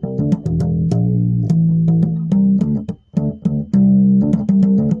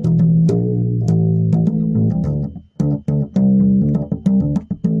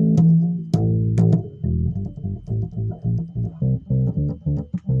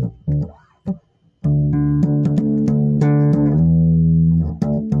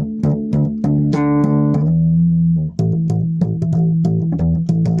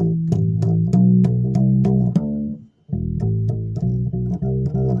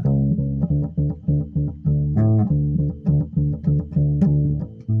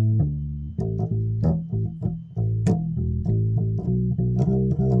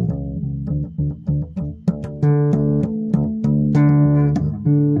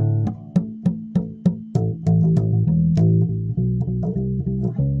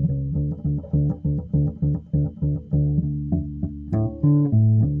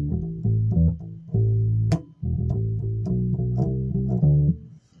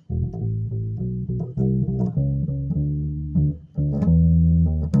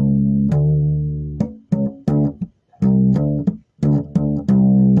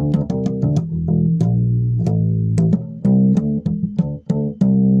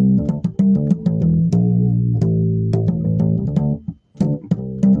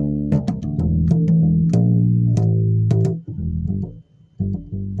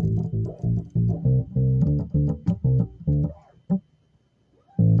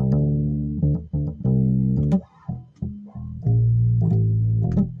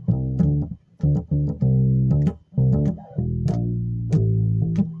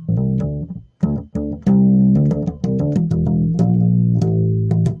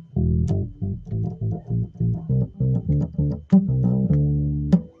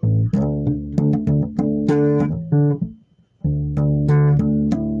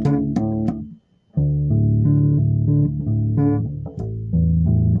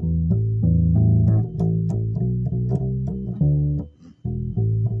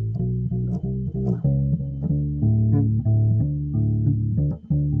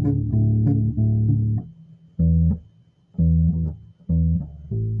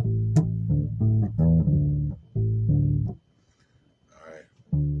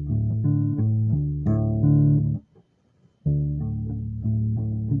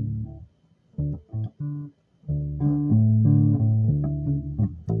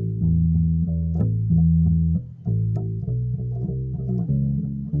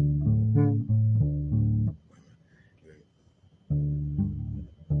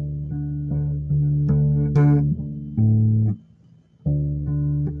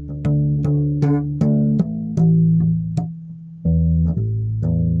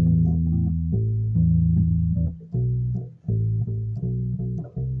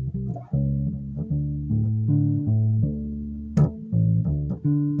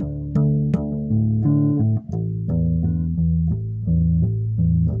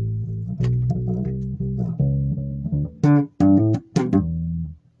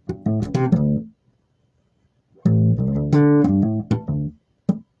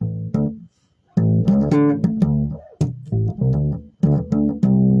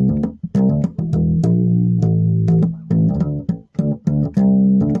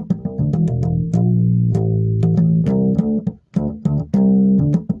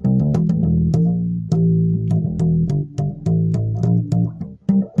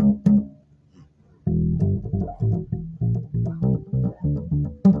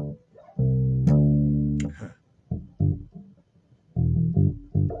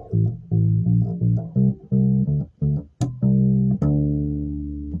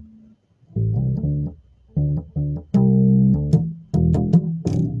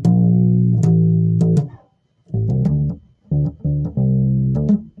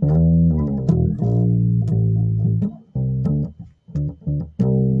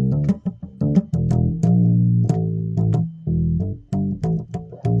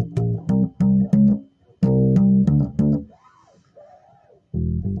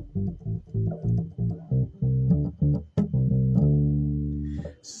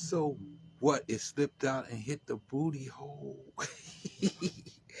 So what? It slipped out and hit the booty hole.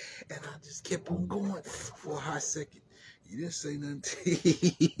 And I just kept on going for a hot second. You didn't say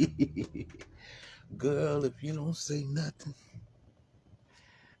nothing. Girl, if you don't say nothing,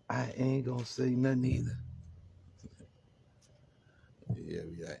 I ain't gonna say nothing either. Yeah,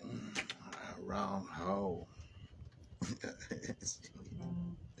 we like round hole. That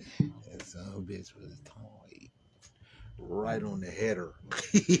son of a bitch was toy right on the header.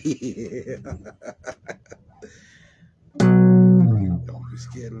 Don't be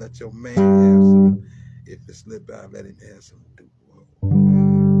scared to let your man have some. If it slip out, let him have some too.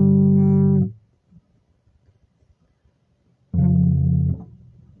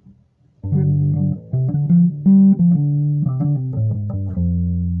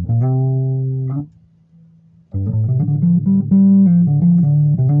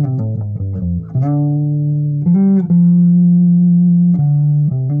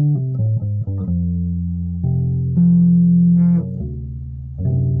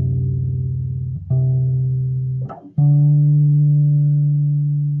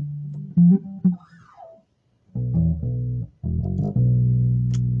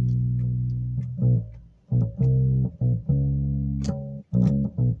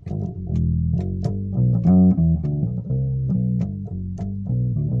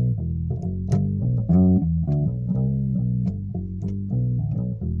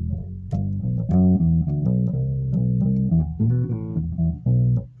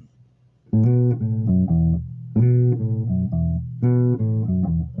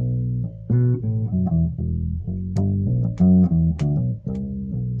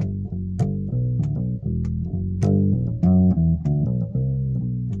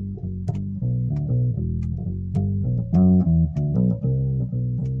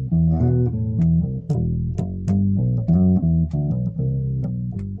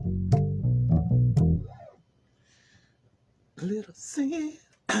 Little sin.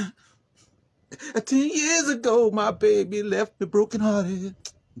 10 years ago, my baby left me brokenhearted.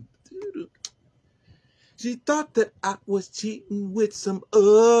 She thought that I was cheating with some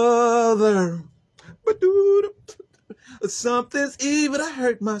other. But something's evil that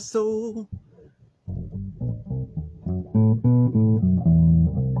hurt my soul.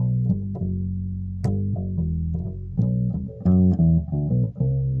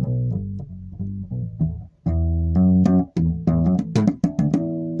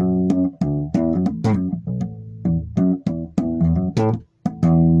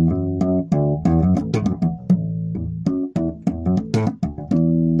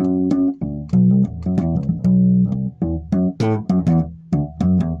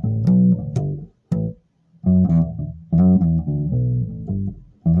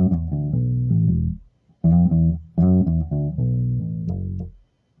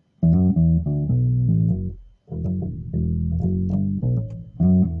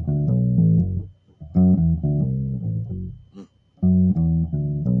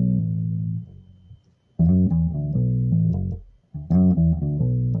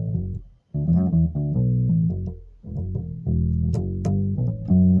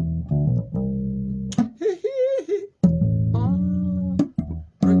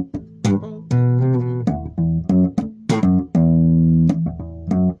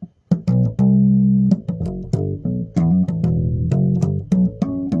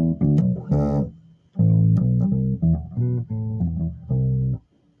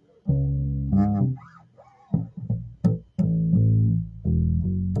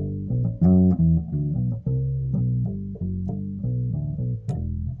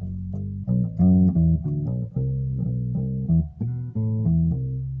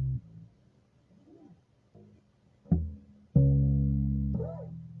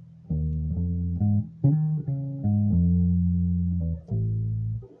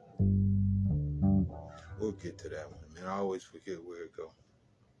 We'll get to that one, man. I always forget where it go,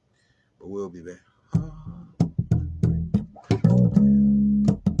 but we'll be back.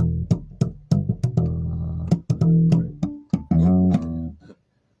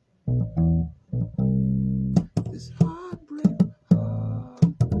 This heartbreak.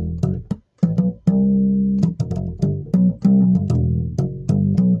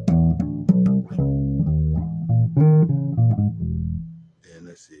 And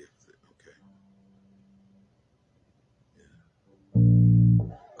let's see if okay. Yeah.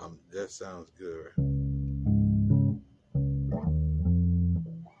 That sounds good, right?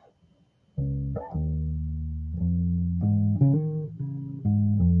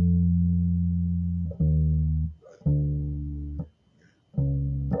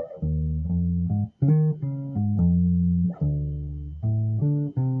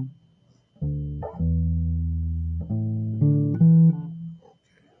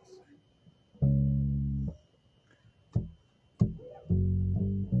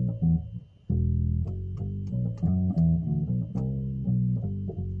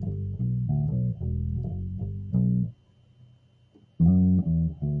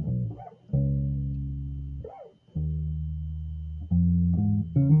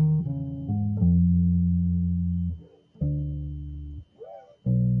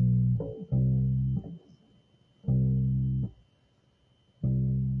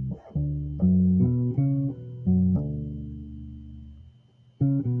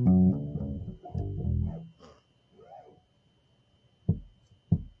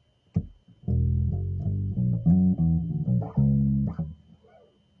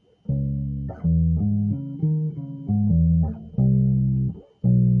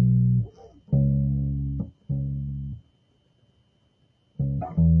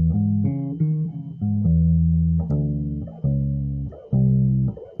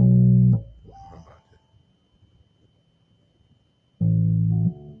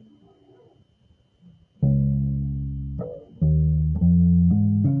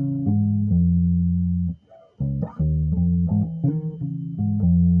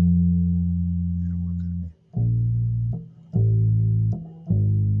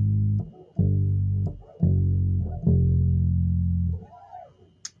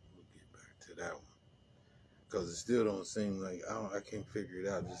 Because it still don't seem like I can't figure it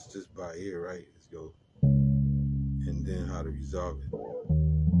out just by ear, right? Let's go, and then how to resolve it.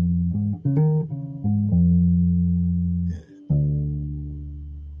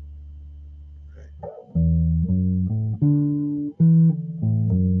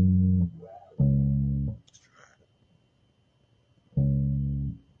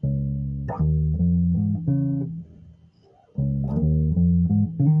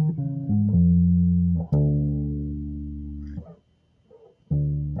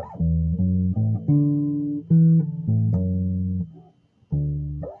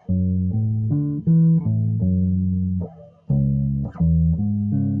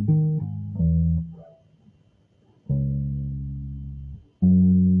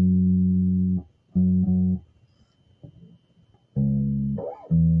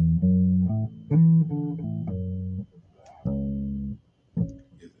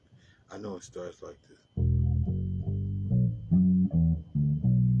 I know it starts like this.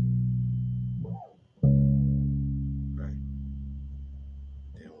 Right.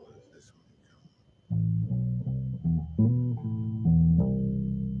 Then what is this one become?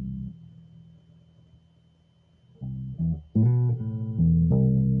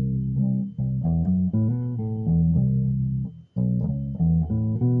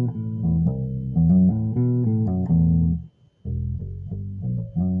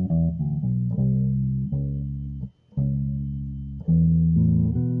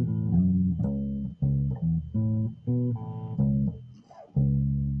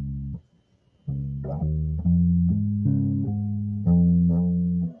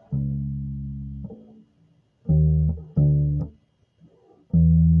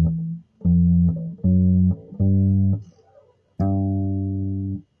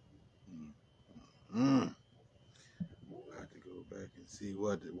 I have to go back and see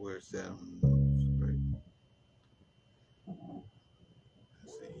where it's at on the notes, right?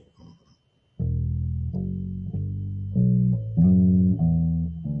 Let's see.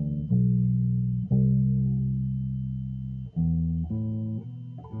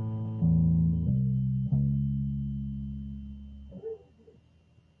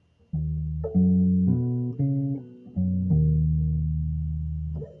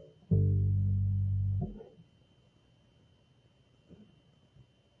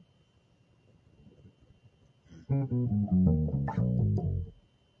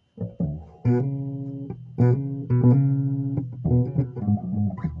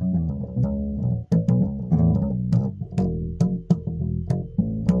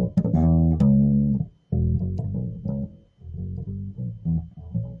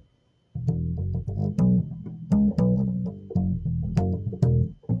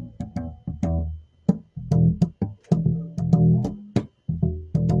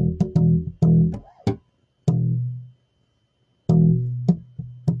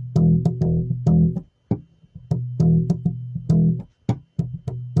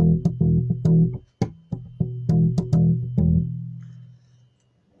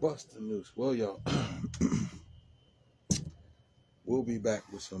 Bust the news. Well, y'all, we'll be back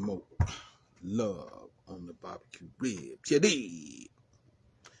with some more love on the barbecue ribs. You dig?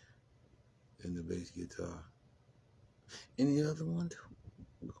 And the bass guitar. Any other ones?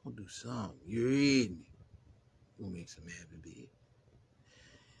 We're gonna do some. You read me? We'll make some happy bed.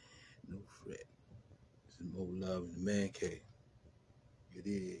 No fret. Some more love in the man cave. You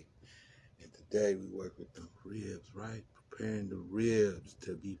dig? And today we work with the ribs, right? Preparing the ribs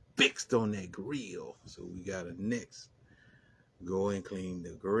to be fixed on that grill. So we gotta next go and clean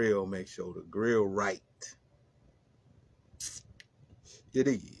the grill, make sure the grill right. You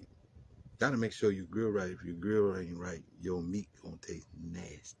dig? Gotta make sure you grill right. If your grill ain't right, your meat gonna taste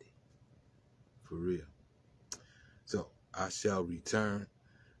nasty. For real. So I shall return.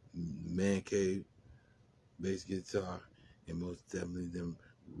 Man cave, bass guitar, and most definitely them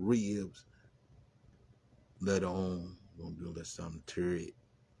ribs. Later on, we're gonna do a little something to it.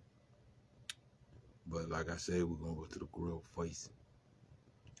 But like I said, we're gonna go to the grill first.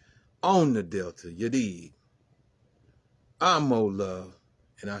 On the Delta, you dig? I'm Mo Love,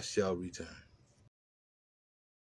 and I shall return.